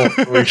 we don't.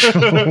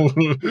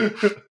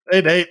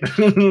 Hey, Nate.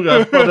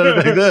 I'm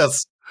editing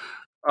this.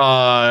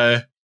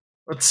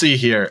 Let's see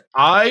here.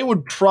 I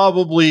would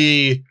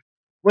probably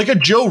like a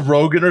Joe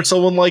Rogan or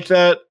someone like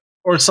that.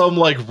 or some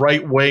like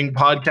right wing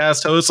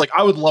podcast host, like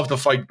I would love to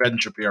fight Ben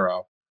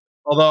Shapiro.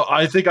 Although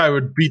I think I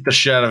would beat the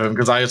shit out of him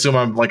because I assume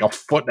I'm like a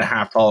foot and a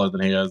half taller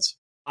than he is.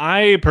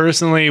 I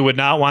personally would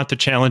not want to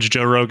challenge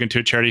Joe Rogan to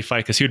a charity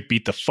fight because he would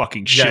beat the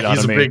fucking shit out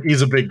of me.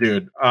 He's a big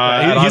dude.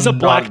 He's a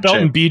black belt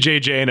in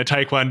BJJ and a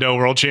Taekwondo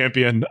world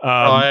champion.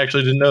 I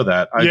actually didn't know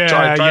that. I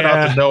try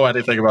not to know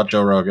anything about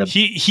Joe Rogan.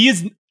 He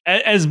is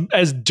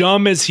as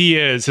dumb as he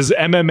is. His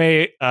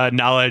MMA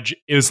knowledge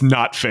is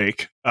not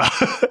fake.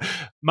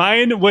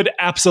 Mine would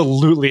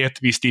absolutely have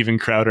to be Steven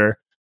Crowder.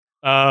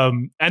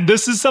 And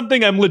this is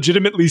something I'm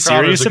legitimately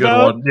serious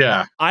about.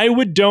 Yeah, I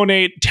would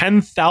donate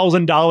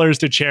 $10,000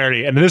 to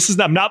charity, and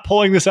I'm not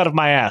pulling this out of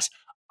my ass.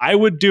 I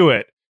would do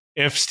it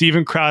if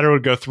Steven Crowder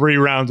would go 3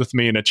 rounds with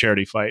me in a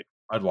charity fight.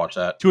 I'd watch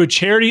that to a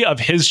charity of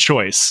his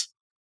choice,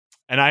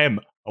 and I am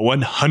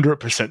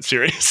 100%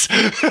 serious.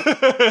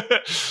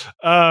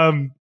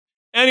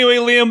 Anyway,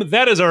 Liam,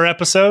 that is our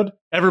episode.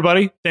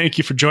 Everybody, thank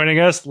you for joining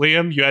us.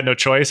 Liam, you had no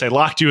choice. I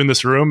locked you in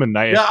this room, and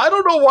I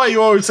don't know why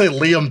you always say,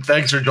 Liam,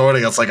 thanks for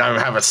joining us. Like I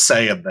have a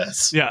say in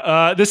this.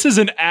 Yeah, this is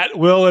an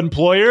at-will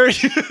employer.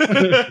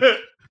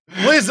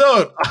 Please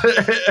don't.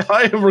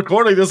 I am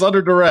recording this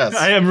under duress.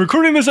 I am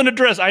recording this under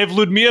duress. I have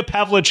Ludmila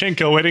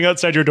Pavlichenko waiting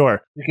outside your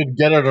door. You can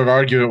get in an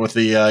argument with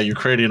the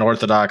Ukrainian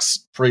Orthodox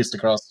priest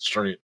across the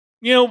street.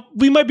 You know,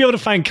 we might be able to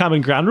find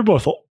common ground. We're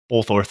both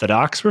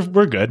Orthodox.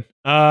 We're good.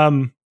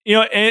 You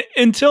know,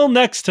 until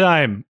next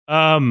time,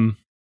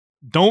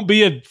 don't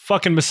be a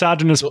fucking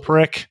misogynist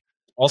prick.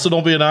 Also,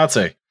 don't be a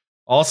Nazi.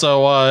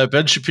 Also,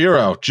 Ben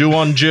Shapiro, Jew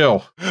on Jew.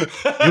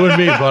 You and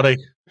me, buddy.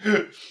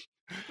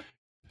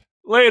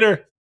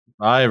 Later.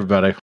 Bye, everybody.